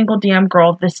every single damn girl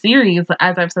of this series,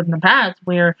 as I've said in the past,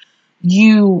 where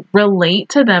you relate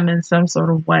to them in some sort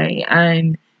of way,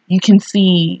 and you can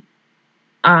see,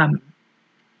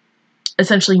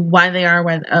 essentially why they are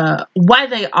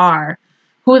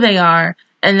who they are,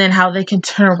 and then how they can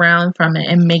turn around from it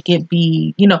and make it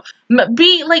be,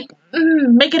 be like,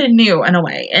 make it anew in a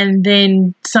way. And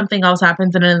then something else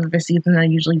happens in another season that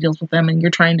usually deals with them, and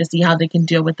you're trying to see how they can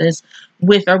deal with this,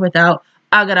 with or without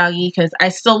Agaragi. Because I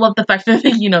still love the fact that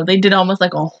they did almost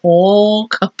like a whole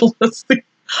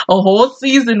a whole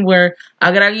season where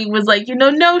Agaragi was like,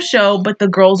 no show, but the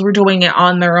girls were doing it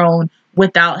on their own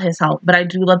without his help. But I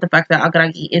do love the fact that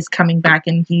Agaragi is coming back,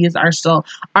 and he is still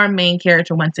our main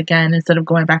character once again, instead of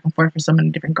going back and forth for so many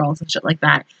different girls and shit like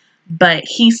that. But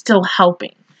he's still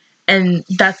helping. And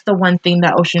that's the one thing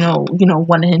that Oshino,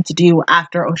 wanted him to do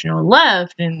after Oshino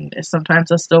left. And sometimes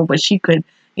I still wish he could,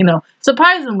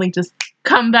 surprisingly just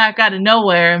come back out of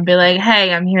nowhere and be like,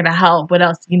 hey, I'm here to help. What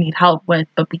else do you need help with?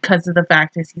 But because of the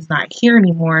fact that he's not here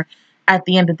anymore, at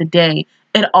the end of the day,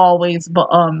 it always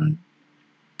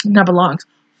not belongs,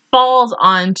 falls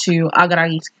onto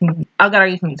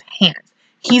Agaragi-kun's hands.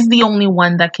 He's the only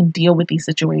one that can deal with these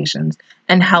situations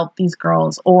and help these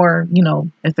girls, or,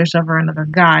 if there's ever another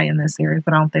guy in this series,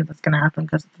 but I don't think that's going to happen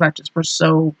because the fact is we're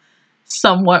so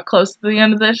somewhat close to the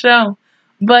end of the show.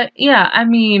 But yeah, I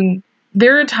mean,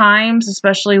 there are times,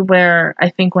 especially where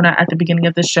I think at the beginning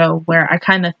of the show, where I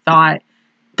kind of thought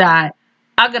that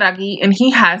Agaragi, and he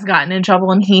has gotten in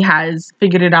trouble and he has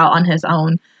figured it out on his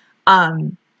own,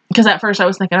 because at first I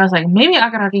was like, maybe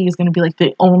Agaragi is going to be like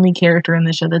the only character in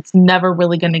the show that's never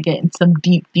really going to get in some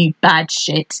deep, deep bad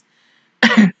shit.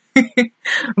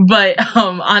 But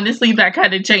honestly, that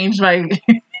kind of changed my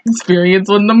experience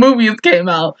when the movies came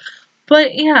out.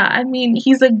 But yeah, I mean,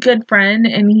 he's a good friend,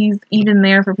 and he's even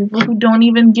there for people who don't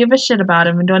even give a shit about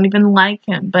him and don't even like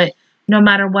him. But no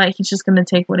matter what, he's just gonna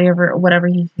take whatever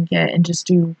he can get and just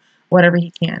do whatever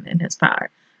he can in his power.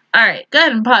 All right, go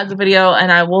ahead and pause the video,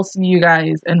 and I will see you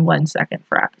guys in 1 second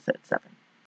for episode 7.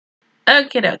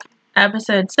 Okay, doke.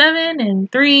 Episode 7 in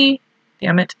 3.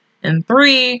 Damn it! In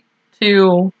 3,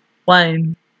 2,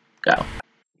 1, go.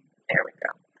 There we go.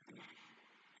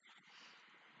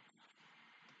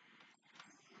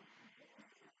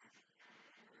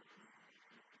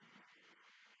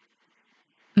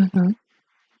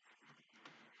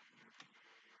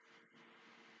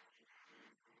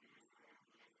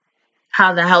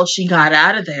 How the hell she got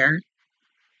out of there?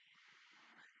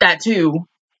 That too.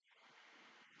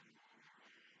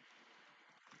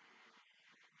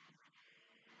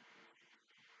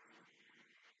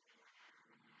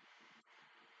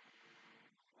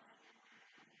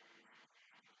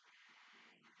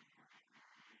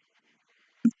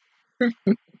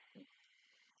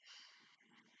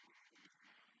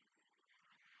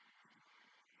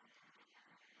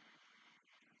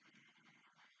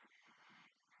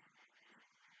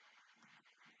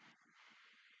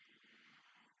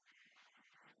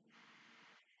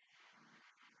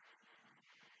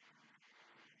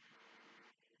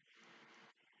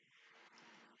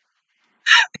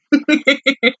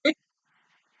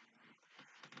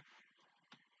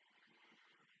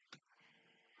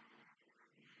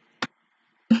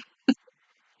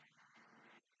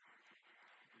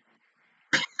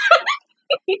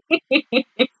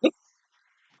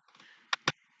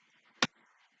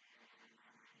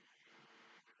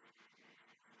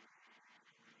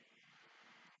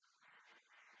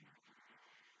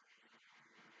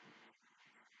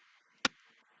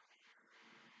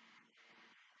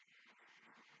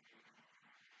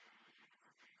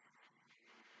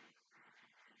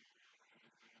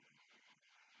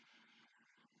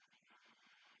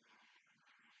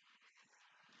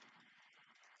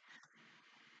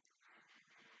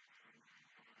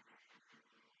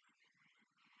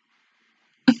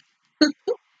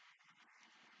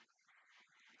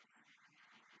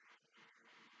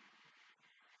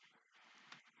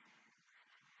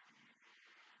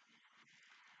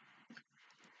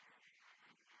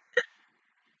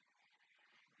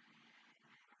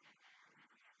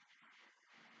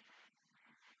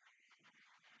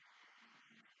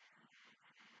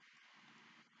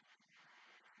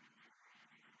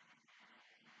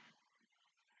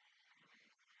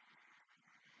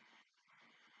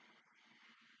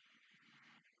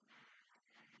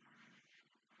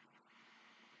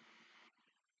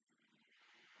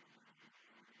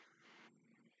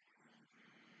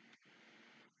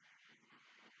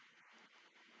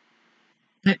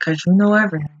 Because you know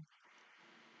everything.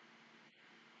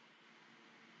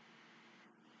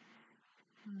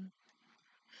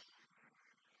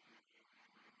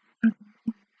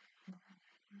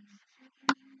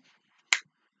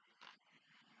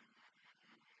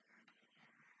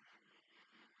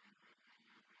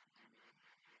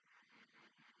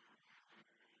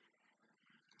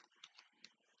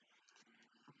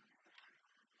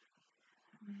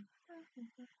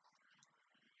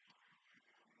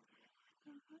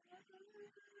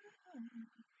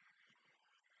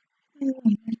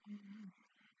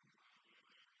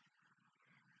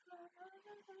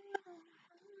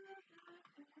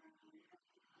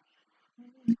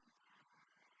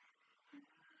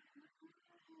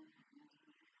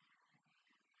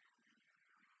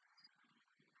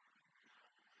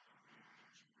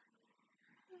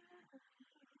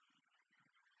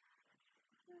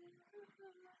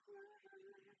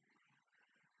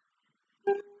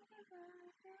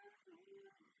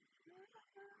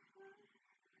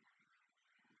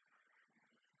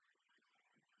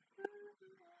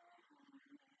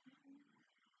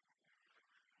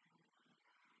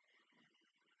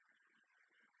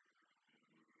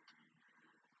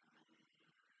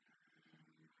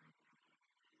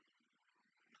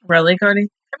 Really, Cody?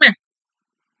 Come here.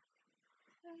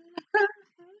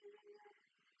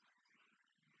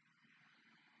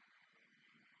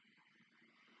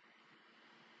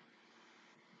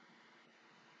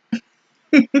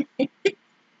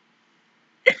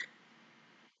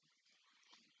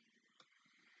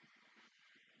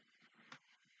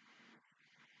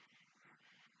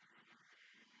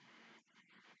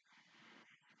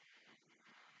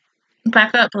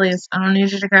 Back up, please. I don't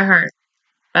need you to get hurt.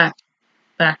 Back,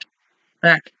 back,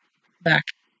 back, back.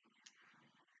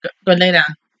 Go lay down.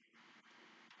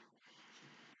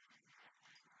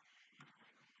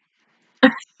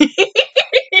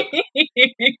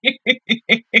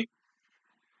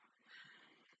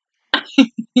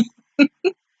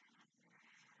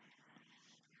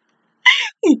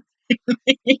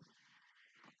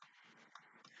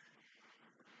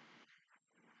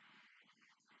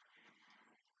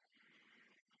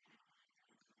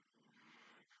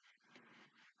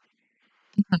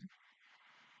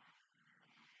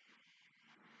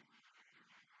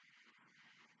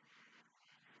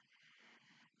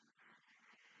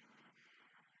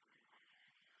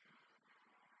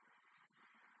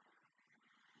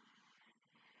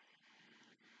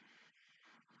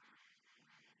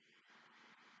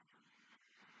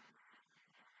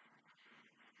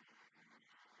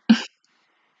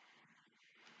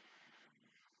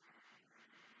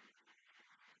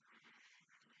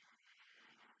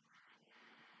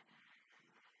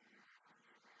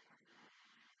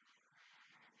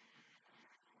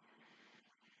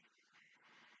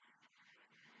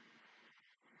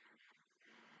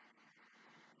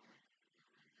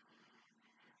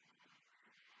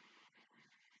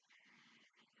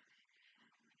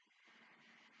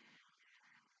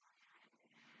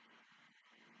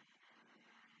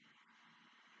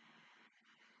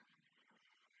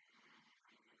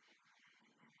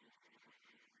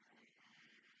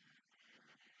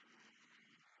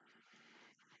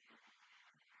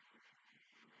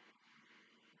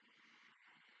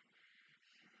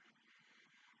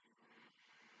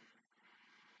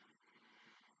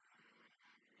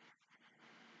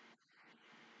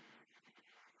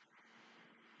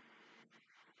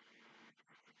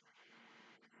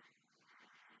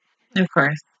 Of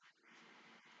course.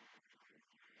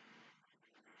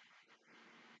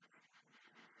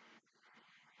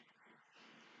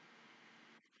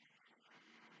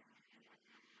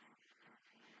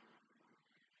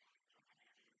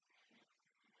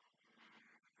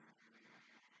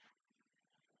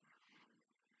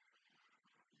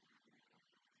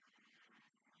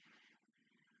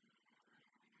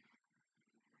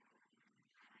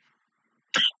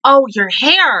 Oh, your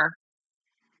hair.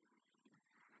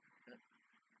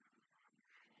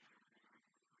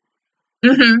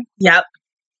 Yep.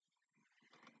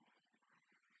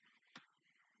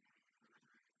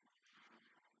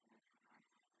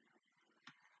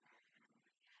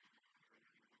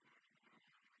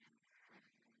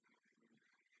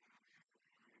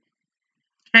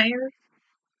 Hair.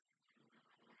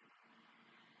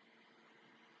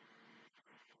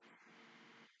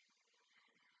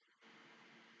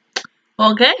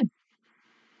 Okay.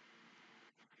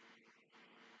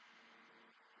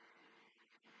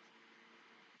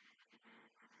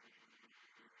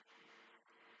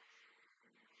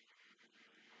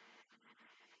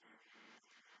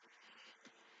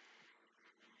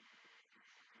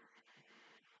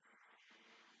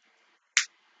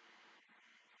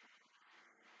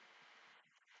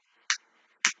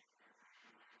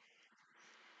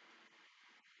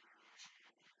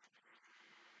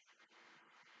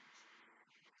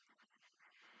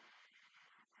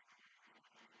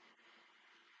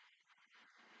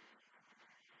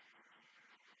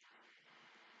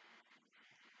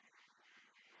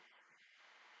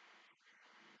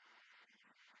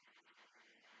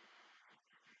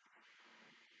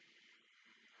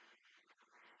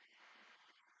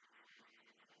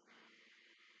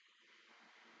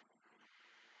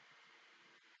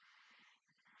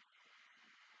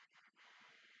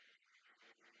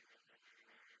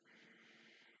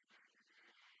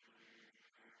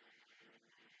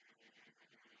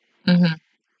 Mm-hmm.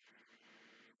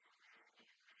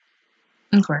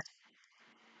 Of course.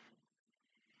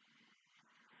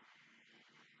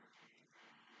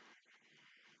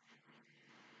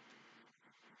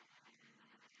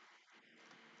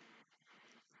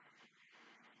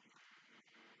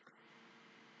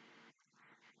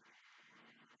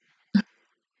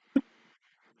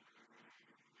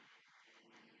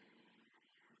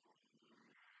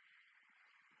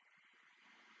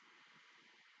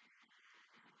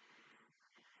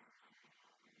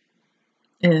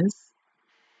 Is.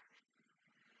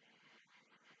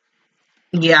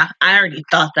 Yeah, I already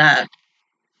thought that.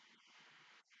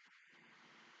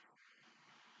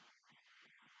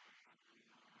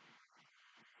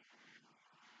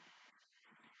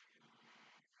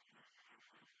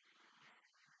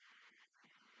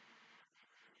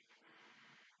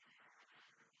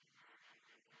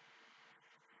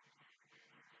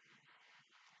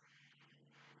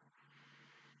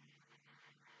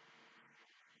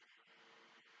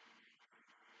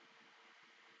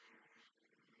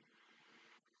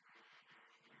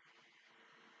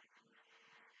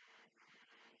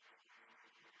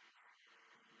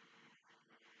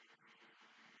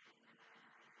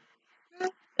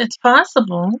 It's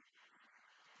possible.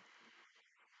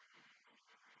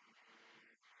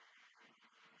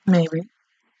 Maybe.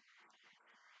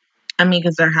 I mean,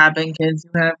 because there have been kids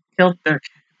who have killed their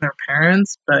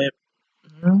parents, but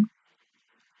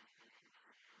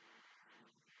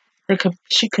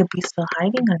she could be still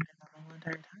hiding under them the whole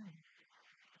entire time.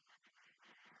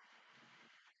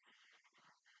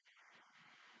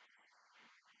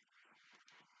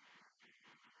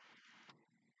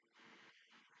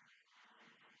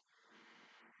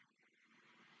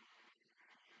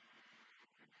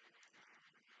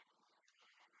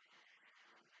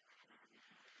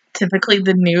 Typically,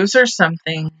 the news or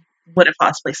something would have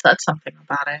possibly said something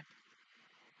about it.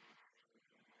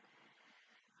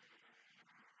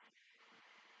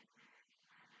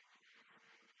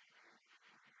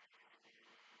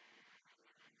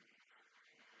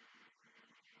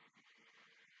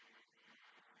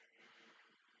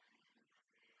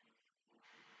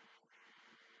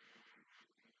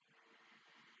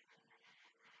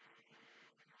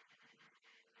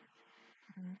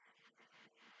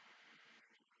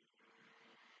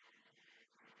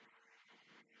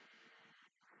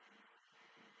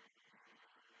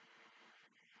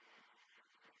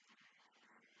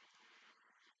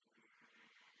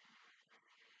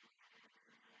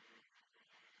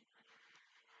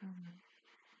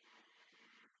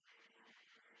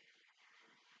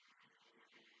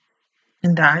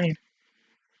 And died.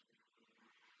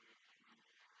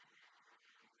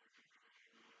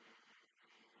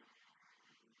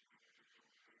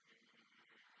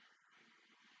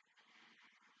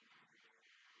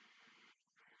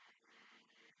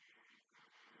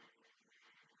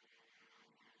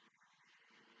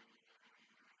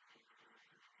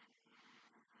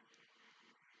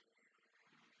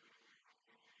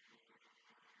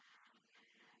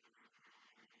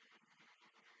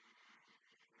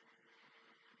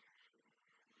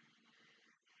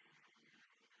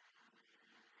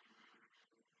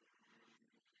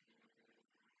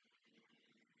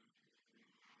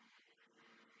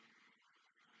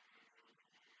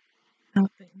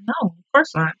 No, of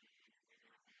course not.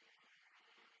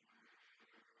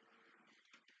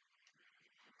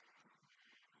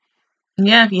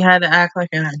 Yeah, if you had to act like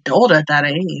an adult at that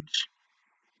age.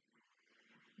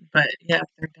 But yeah, if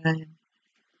they're dead.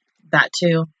 That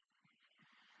too.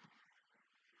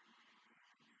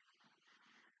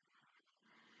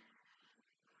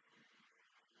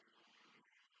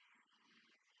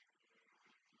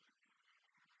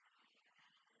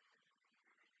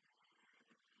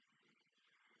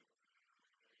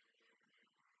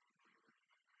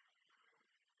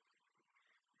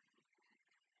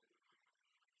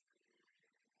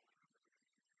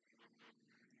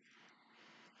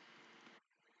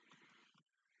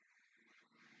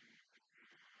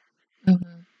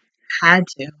 Hmm. Had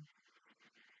to.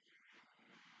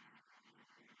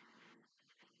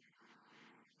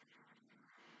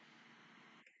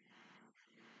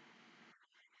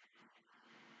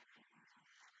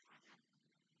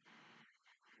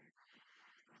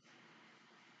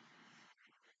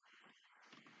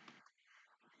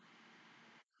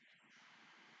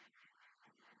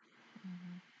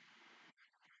 Mm-hmm.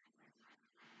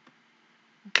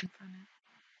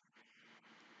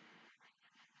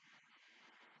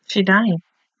 She died.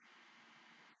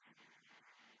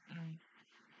 Mm-hmm.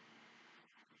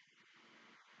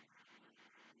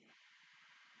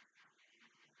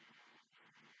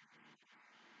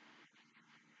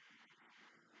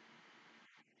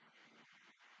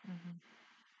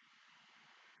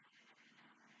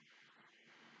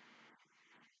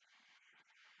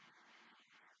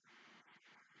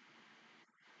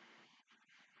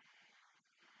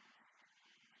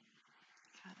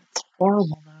 It's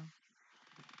horrible though.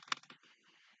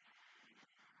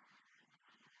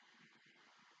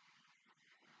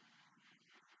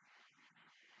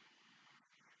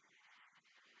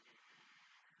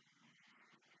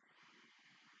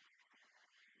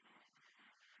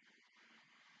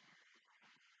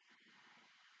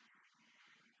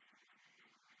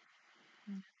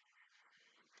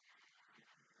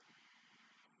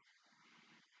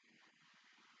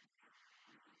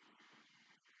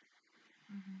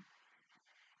 Mm-hmm.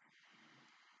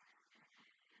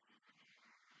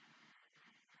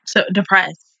 So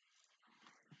depressed.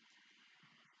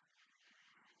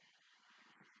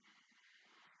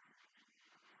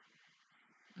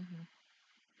 Mm-hmm.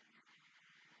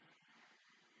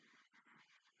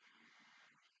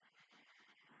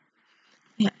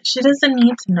 Yeah, she doesn't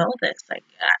need to know this. Like,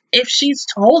 if she's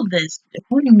told this,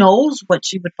 who knows what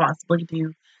she would possibly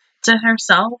do to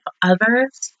herself,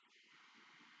 others?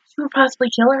 She would possibly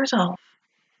kill herself.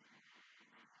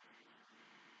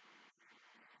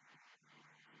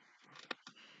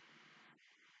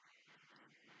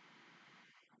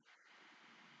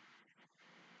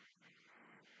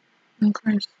 Of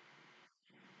course.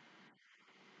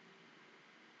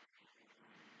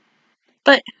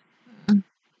 But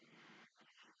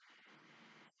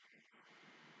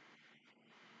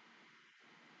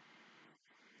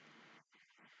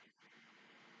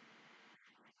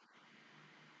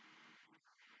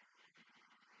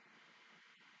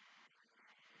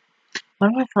what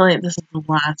if I feel like this is the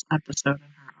last episode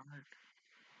in her arc?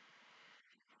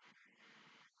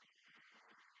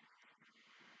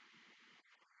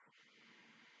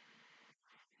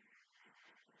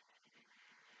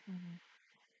 Mhm.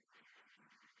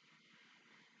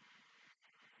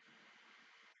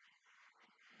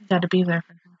 You gotta be there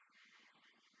for her.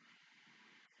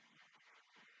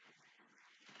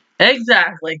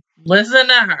 Exactly. Listen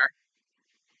to her.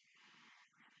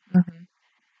 Mm-hmm.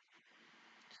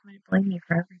 She might blame you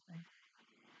for everything.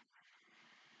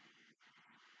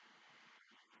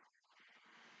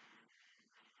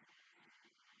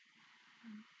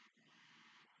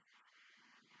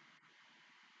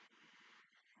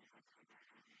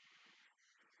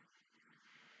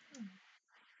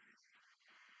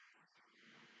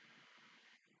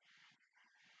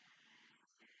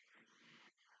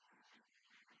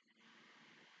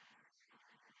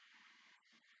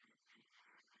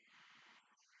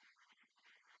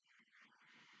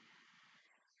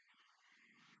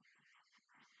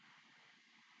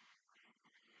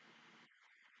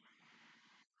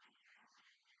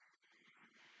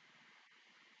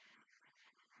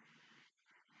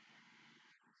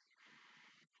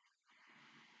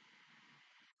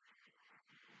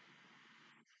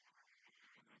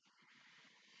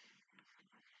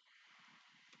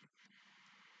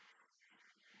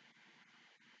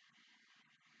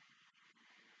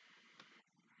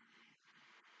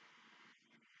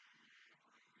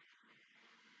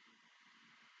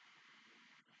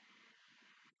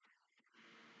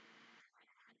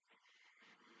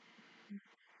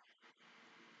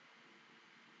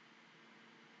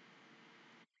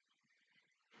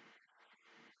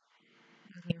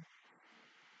 Mhm.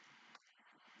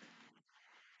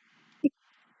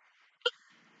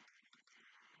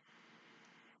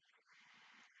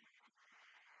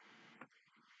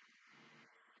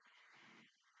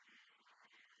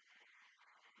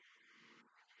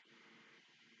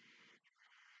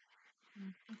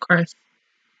 Of course.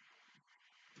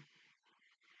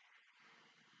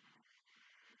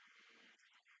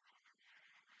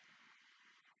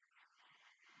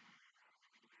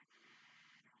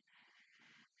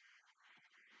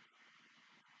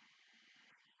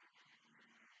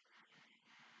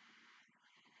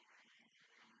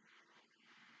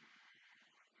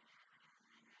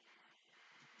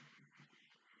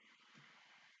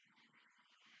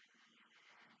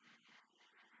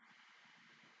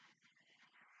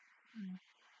 Mm.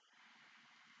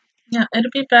 Yeah,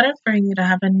 it'd be better for you to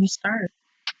have a new start.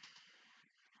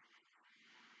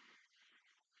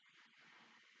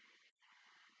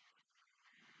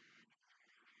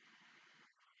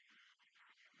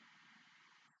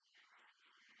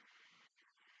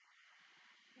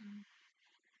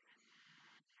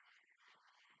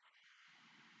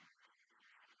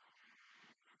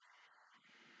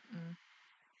 Mm.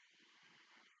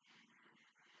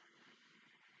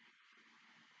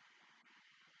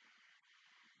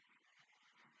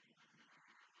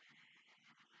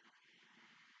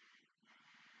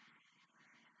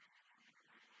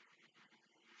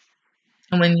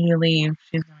 And when you leave,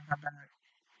 she's gonna come back.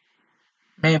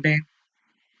 Maybe.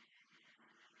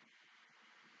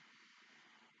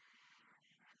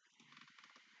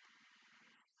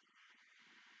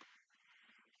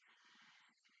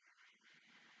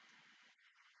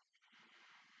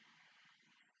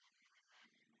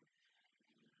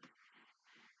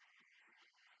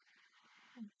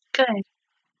 Good.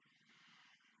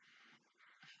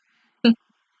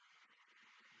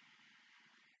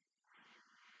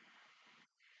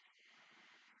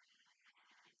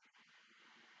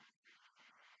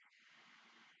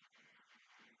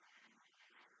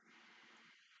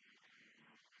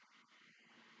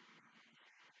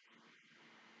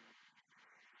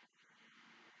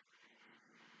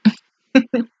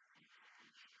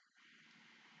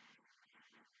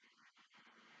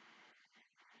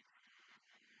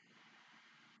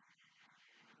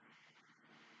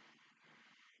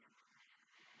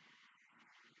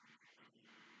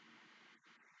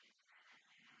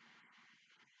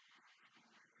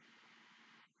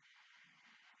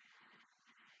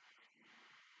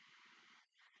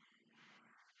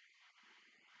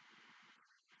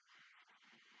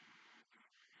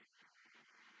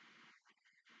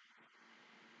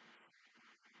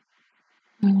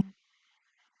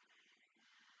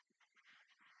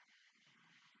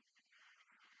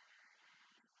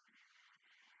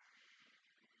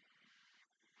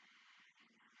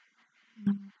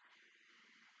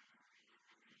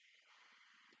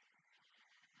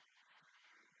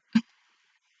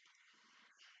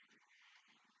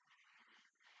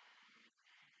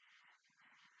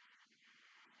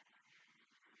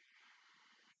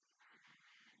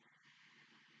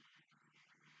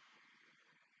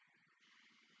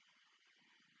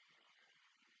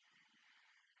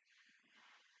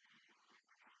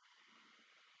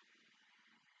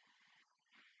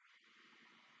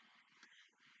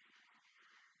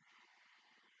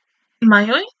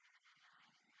 Mayoi?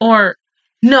 Or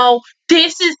no,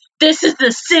 this is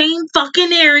the same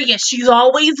fucking area. She's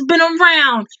always been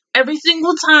around every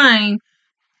single time.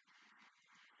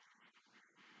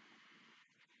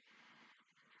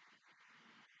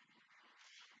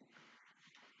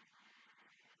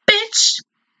 Bitch.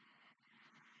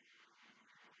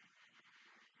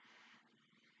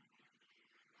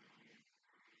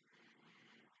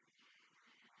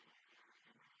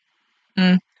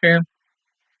 True.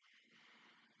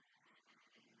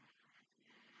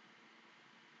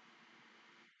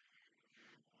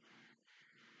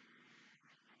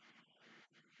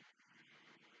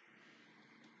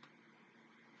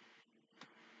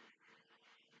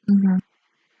 Mm-hmm.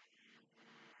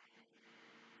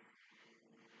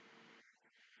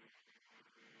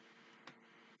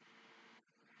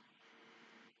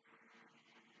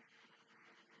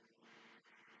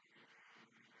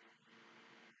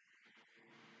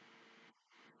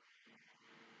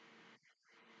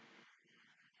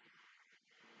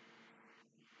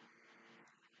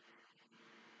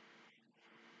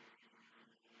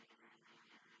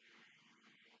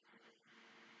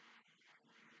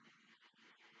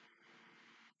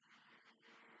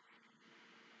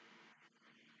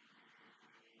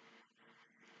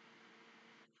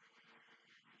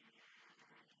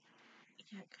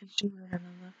 Yeah, because you were gonna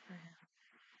look for him.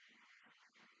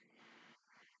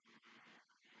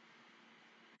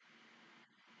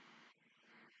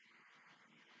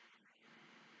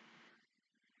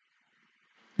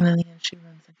 And then again, she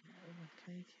runs like that with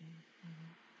Kaiki.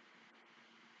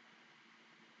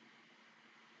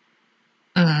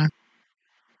 Mm-hmm.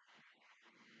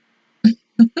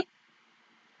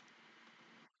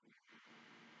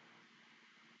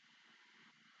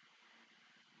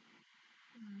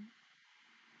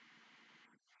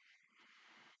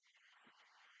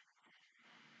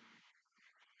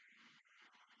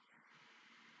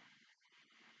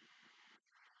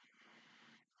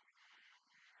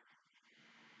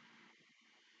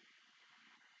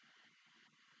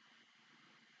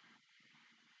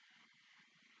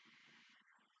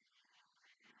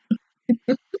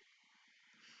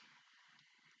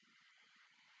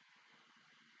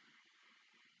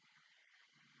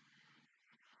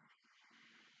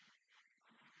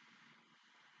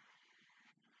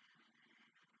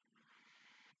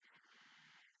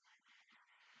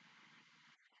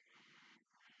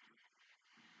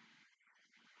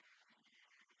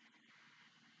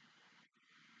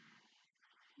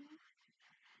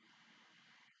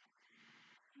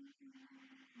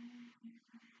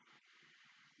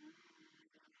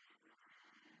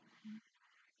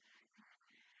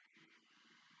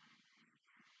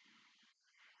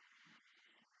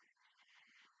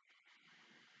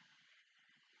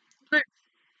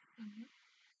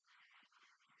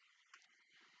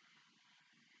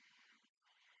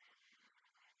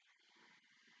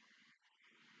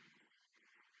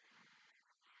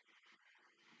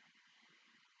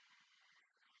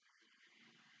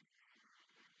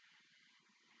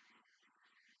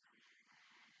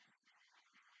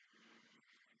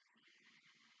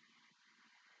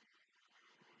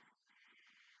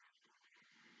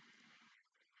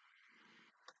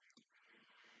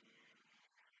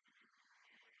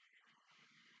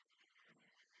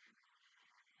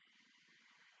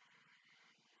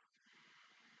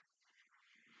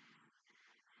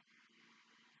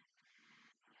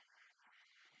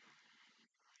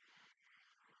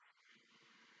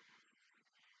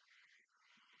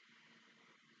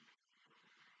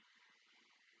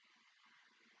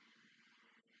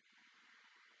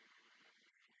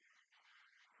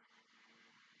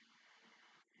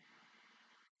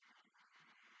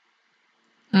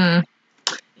 Mm.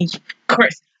 Of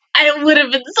course, I would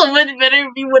have been so much better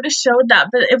if you would have showed that,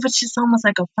 but it was just almost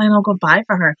like a final goodbye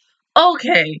for her.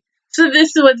 Okay, so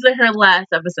this was her last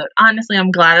episode. Honestly,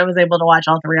 I'm glad I was able to watch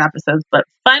all 3 episodes, but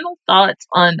final thoughts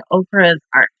on Okura's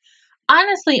arc.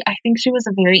 Honestly, I think she was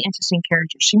a very interesting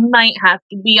character. She might have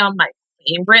to be on my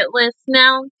favorite list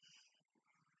now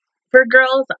for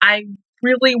girls. I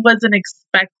really wasn't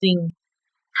expecting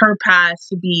her past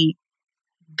to be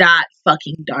that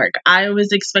fucking dark. I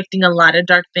was expecting a lot of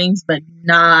dark things, but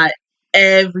not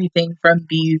everything from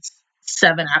these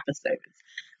 7 episodes.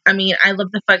 I mean, I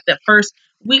love the fact that first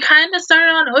we kind of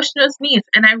started on Oshino's niece,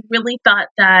 and I really thought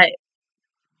that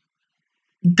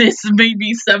this may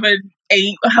be 7,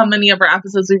 8, how many ever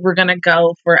episodes we were gonna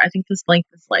go for. I think this length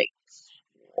is like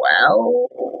 12,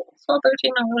 12,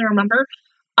 13, I don't really remember.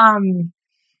 Um,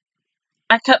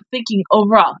 I kept thinking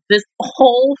overall, this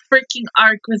whole freaking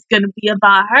arc was gonna be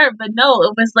about her, but no,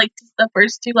 it was like just the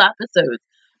first 2 episodes.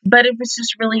 But it was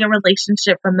just really a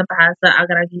relationship from the past that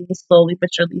Agaragi was slowly but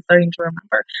surely starting to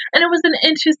remember. And it was an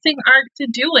interesting arc to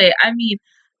do it. I mean,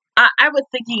 I was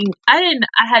thinking, I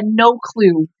had no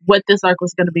clue what this arc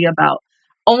was going to be about.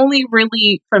 Only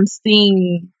really from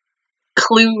seeing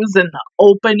clues in the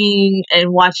opening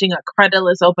and watching a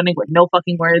creditless opening with no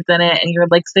fucking words in it. And you're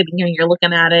like sitting here and you're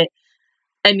looking at it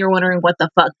and you're wondering what the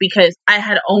fuck, because I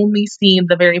had only seen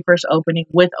the very first opening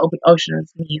with Ocean of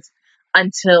Sneeze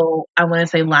until I want to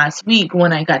say last week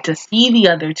when I got to see the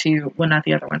other two. Well, not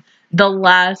the other one, the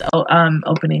last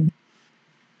opening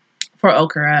for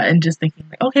Okura, and just thinking,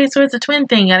 like, okay, so it's a twin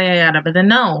thing, yada yada yada. But then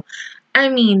no, I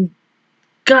mean,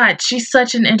 God, she's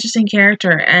such an interesting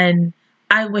character, and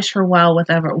I wish her well with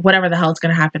whatever the hell is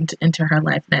going to happen into her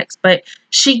life next. But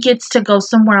she gets to go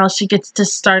somewhere else. She gets to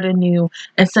start anew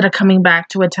instead of coming back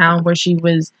to a town where she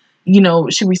was,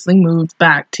 she recently moved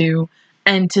back to,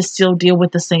 and to still deal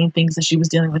with the same things that she was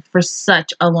dealing with for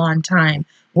such a long time.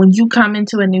 When you come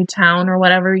into a new town or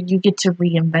whatever, you get to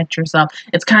reinvent yourself.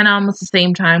 It's kind of almost the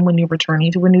same time when you're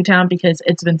returning to a new town, because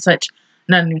it's been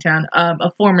not a new town,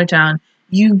 a former town.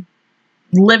 You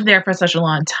live there for such a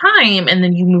long time, and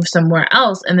then you move somewhere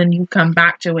else, and then you come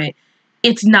back to it.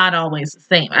 It's not always the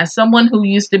same. As someone who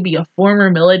used to be a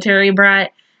former military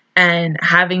brat and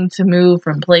having to move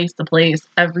from place to place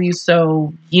every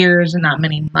so years and not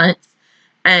many months,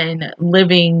 and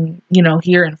living,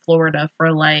 here in Florida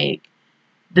for like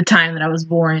the time that I was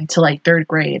born to like 3rd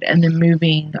grade, and then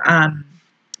moving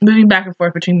back and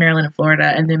forth between Maryland and Florida,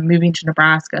 and then moving to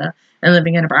Nebraska and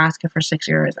living in Nebraska for 6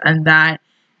 years. And that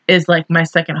is like my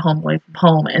second home away from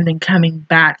home. And then coming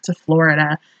back to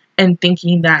Florida and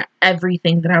thinking that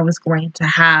everything that I was going to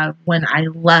have when I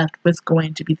left was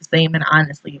going to be the same. And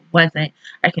honestly, it wasn't.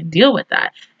 I can deal with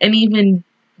that. And even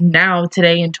now,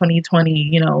 today in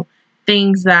 2020,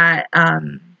 things that,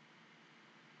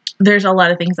 there's a lot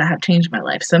of things that have changed my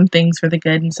life. Some things for the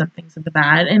good and some things for the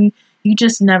bad. And you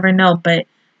just never know. But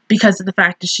because of the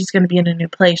fact that she's going to be in a new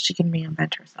place, she can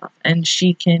reinvent herself. And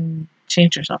she can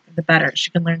change herself for the better.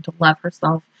 She can learn to love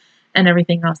herself and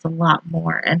everything else a lot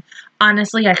more. And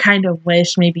honestly, I kind of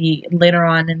wish maybe later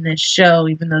on in this show,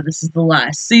 even though this is the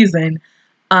last season,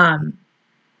 I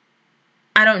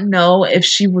don't know if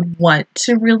she would want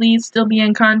to really still be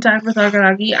in contact with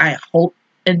Agaragi. I hope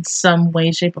in some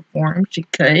way, shape, or form she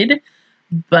could,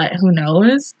 but who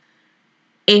knows?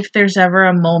 If there's ever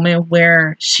a moment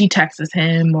where she texts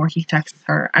him or he texts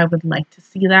her, I would like to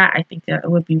see that. I think that it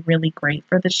would be really great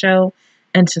for the show,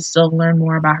 and to still learn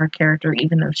more about her character,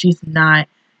 even though she's not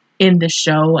in the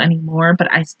show anymore.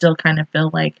 But I still kind of feel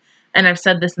like, and I've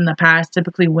said this in the past,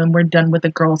 typically when we're done with a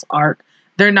girl's arc,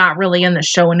 they're not really in the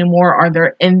show anymore, or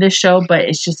they're in the show, but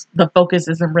it's just the focus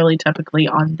isn't really typically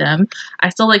on them.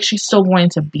 I feel like she's still going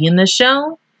to be in the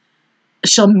show.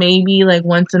 She'll maybe like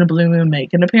once in a blue moon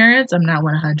make an appearance. I'm not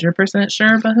 100%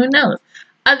 sure, but who knows?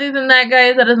 Other than that,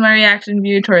 guys, that is my reaction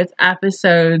view towards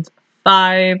episodes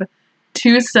 5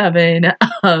 to 7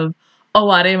 of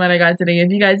Owarimonogatari.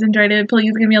 If you guys enjoyed it,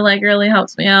 please give me a like. It really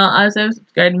helps me out. Also,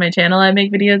 subscribe to my channel. I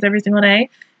make videos every single day.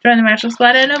 Join the Match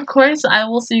Squad. And of course, I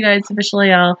will see you guys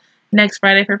officially all next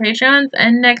Friday for Patreons,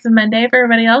 and next Monday for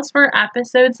everybody else for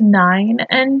episodes 8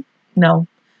 and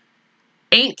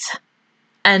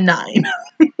 9.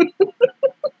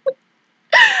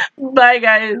 Bye,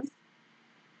 guys.